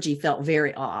her energy felt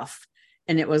very off.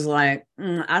 And it was like,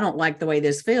 I don't like the way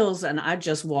this feels. And I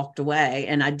just walked away,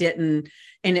 and I didn't.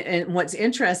 And what's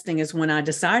interesting is when I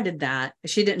decided that,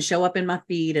 she didn't show up in my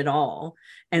feed at all.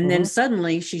 And then Mm-hmm.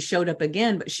 suddenly she showed up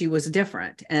again, but she was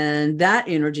different. And that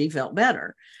energy felt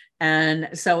better. And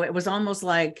so it was almost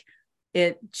like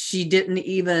she didn't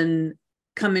even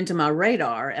come into my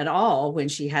radar at all when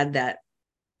she had that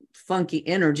funky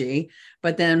energy.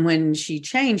 But then when she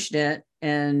changed it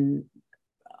and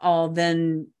all,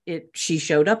 then she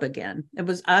showed up again.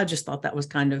 I just thought that was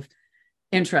kind of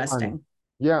Funny. interesting.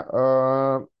 Yeah,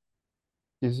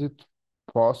 is it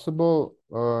possible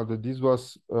that this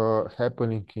was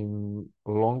happening in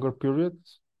longer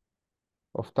periods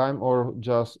of time or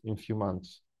just in few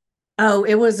months? Oh,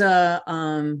 it was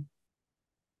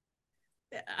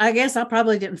I guess I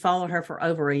probably didn't follow her for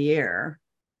over a year.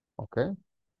 Okay.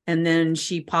 And then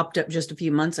she popped up just a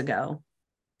few months ago,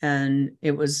 and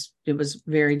it was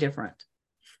very different.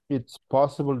 it's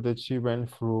possible that she went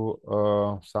through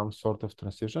some sort of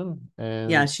transition,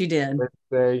 Yeah, and she did. let's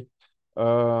say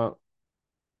uh,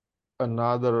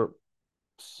 another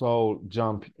soul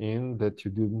jump in that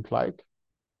you didn't like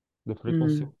the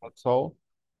frequency Mm, of that soul,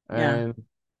 yeah. and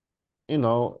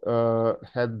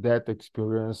had that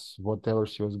experience, whatever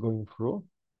she was going through.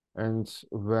 And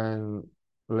when,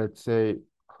 let's say,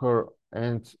 her,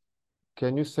 and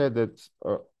can you say that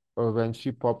when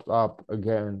she popped up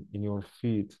again in your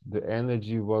feed, the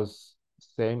energy was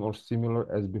same or similar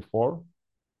as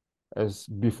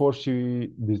before she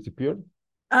disappeared?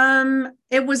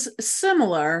 It was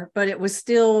similar, but it was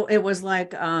still, it was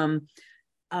like um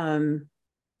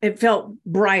it felt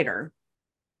brighter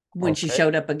when she Okay.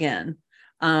 showed up again.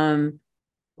 Um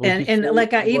Would you and say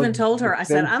like I it was even told the her, I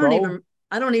said, same soul?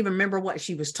 I don't even remember what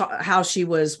she was how she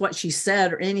was, what she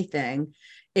said or anything.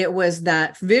 It was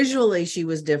that visually she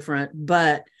was different,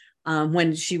 but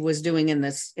when she was doing in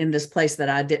this place that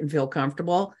I didn't feel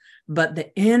comfortable, but the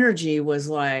energy was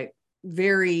like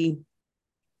very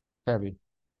Heavy.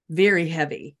 very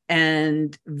heavy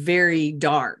and very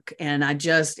dark. And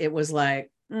it was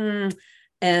like,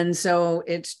 and so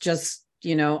it's just,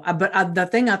 the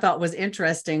thing I thought was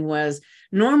interesting was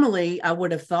normally I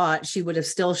would have thought she would have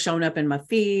still shown up in my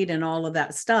feed and all of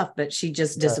that stuff, but she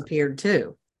just Yeah. disappeared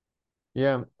too.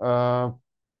 Yeah.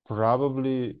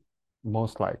 Probably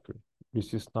most likely.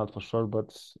 This is not for sure, but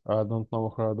I don't know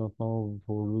her. I don't know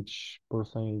for which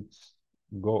person it's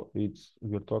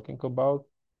we're talking about,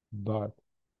 but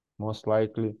most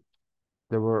likely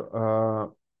there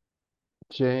were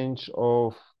change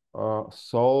of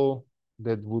soul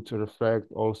that would reflect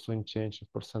also in change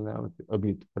of personality a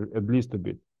bit, at least a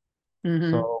bit.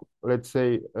 Mm-hmm. So let's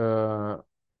say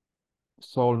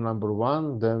soul number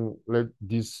one, then let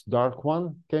this dark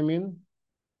one came in,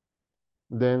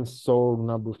 then soul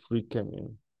number three came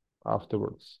in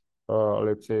afterwards.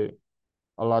 Let's say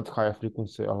a lot higher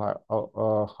frequency,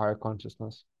 a higher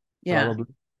consciousness, Yeah. probably.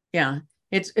 Yeah.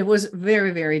 It was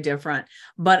very, very different.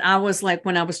 But I was like,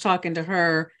 when I was talking to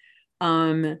her,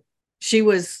 um, she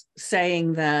was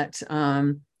saying that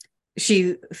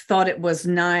she thought it was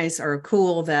nice or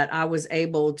cool that I was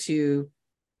able to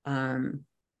um,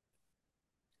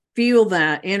 feel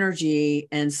that energy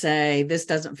and say, this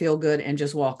doesn't feel good and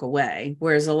just walk away.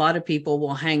 Whereas a lot of people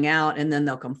will hang out and then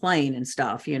they'll complain and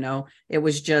stuff, It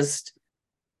was just,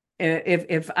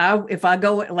 if I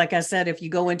go, like I said, if you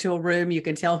go into a room, you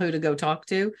can tell who to go talk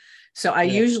to. So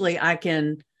Yeah, I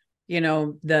can,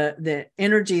 the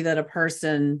energy that a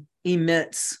person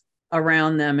emits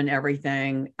around them and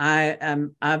everything.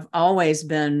 I've always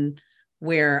been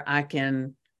where I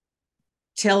can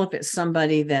tell if it's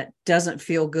somebody that doesn't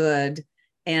feel good.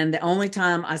 And the only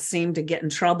time I seem to get in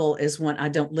trouble is when I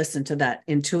don't listen to that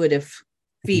intuitive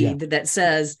yeah. feed that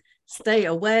says, stay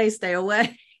away, stay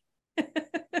away.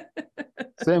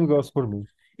 Same goes for me.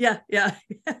 Yeah, yeah.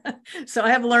 So I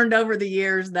have learned over the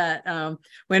years that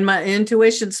when my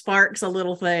intuition sparks a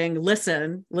little thing,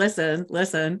 listen, listen,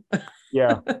 listen.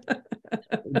 Yeah.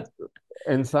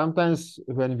 And sometimes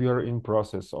when we are in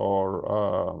process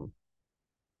or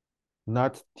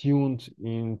not tuned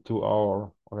into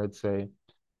our, let's say,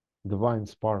 divine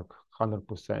spark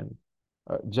 100%,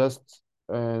 just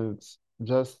and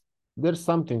just there's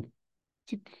something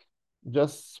tick,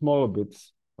 just small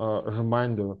bits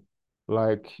reminder,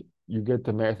 like you get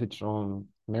a message on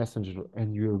messenger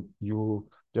and you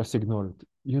just ignore it.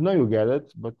 You get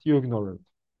it, but you ignore it.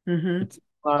 Mm-hmm. It's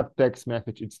not text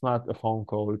message, it's not a phone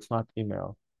call, it's not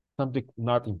email, something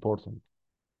not important.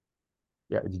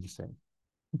 Yeah, it's the same.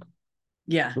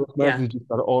 Yeah, Those yeah. messages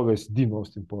are always the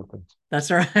most important.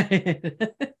 That's right.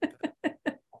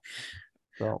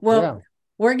 So Well, yeah.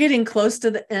 we're getting close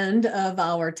to the end of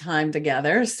our time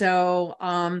together. So,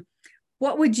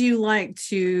 what would you like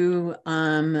to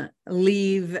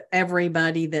leave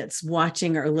everybody that's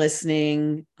watching or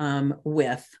listening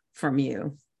with from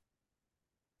you?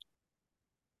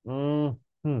 Hmm.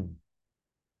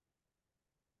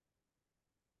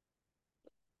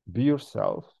 Be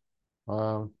yourself.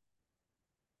 Um,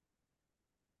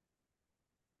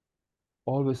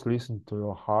 Always listen to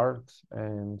your heart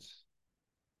and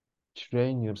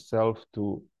train yourself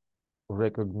to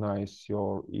recognize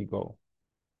your ego.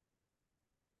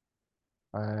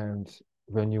 And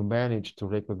when you manage to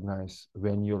recognize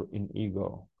when you're in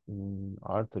ego, in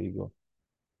alter ego,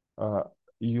 uh,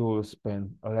 you will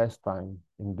spend less time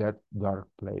in that dark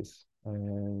place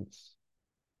and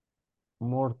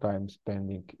more time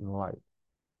spending in light.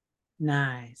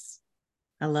 Nice.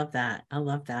 I love that. I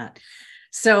love that.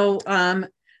 So,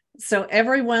 So,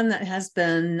 everyone that has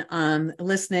been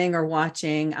listening or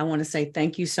watching, I want to say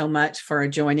thank you so much for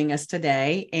joining us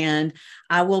today. And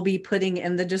I will be putting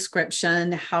in the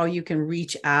description how you can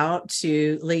reach out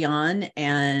to Leon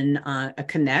and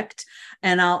connect.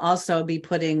 And I'll also be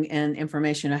putting in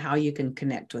information on how you can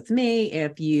connect with me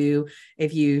if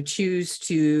you choose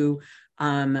to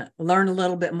learn a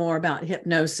little bit more about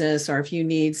hypnosis, or if you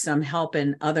need some help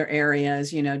in other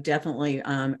areas, definitely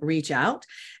reach out.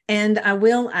 And I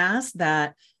will ask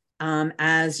that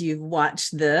as you've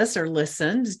watched this or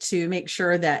listened, to make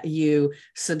sure that you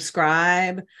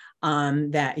subscribe,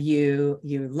 that you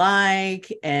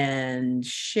like and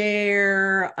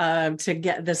share to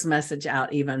get this message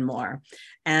out even more.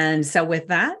 And so with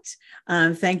that,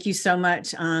 thank you so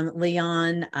much,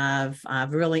 Leon.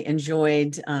 I've really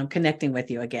enjoyed connecting with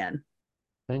you again.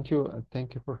 Thank you.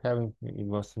 Thank you for having me. It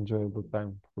was enjoyable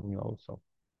time for me also.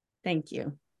 Thank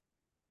you.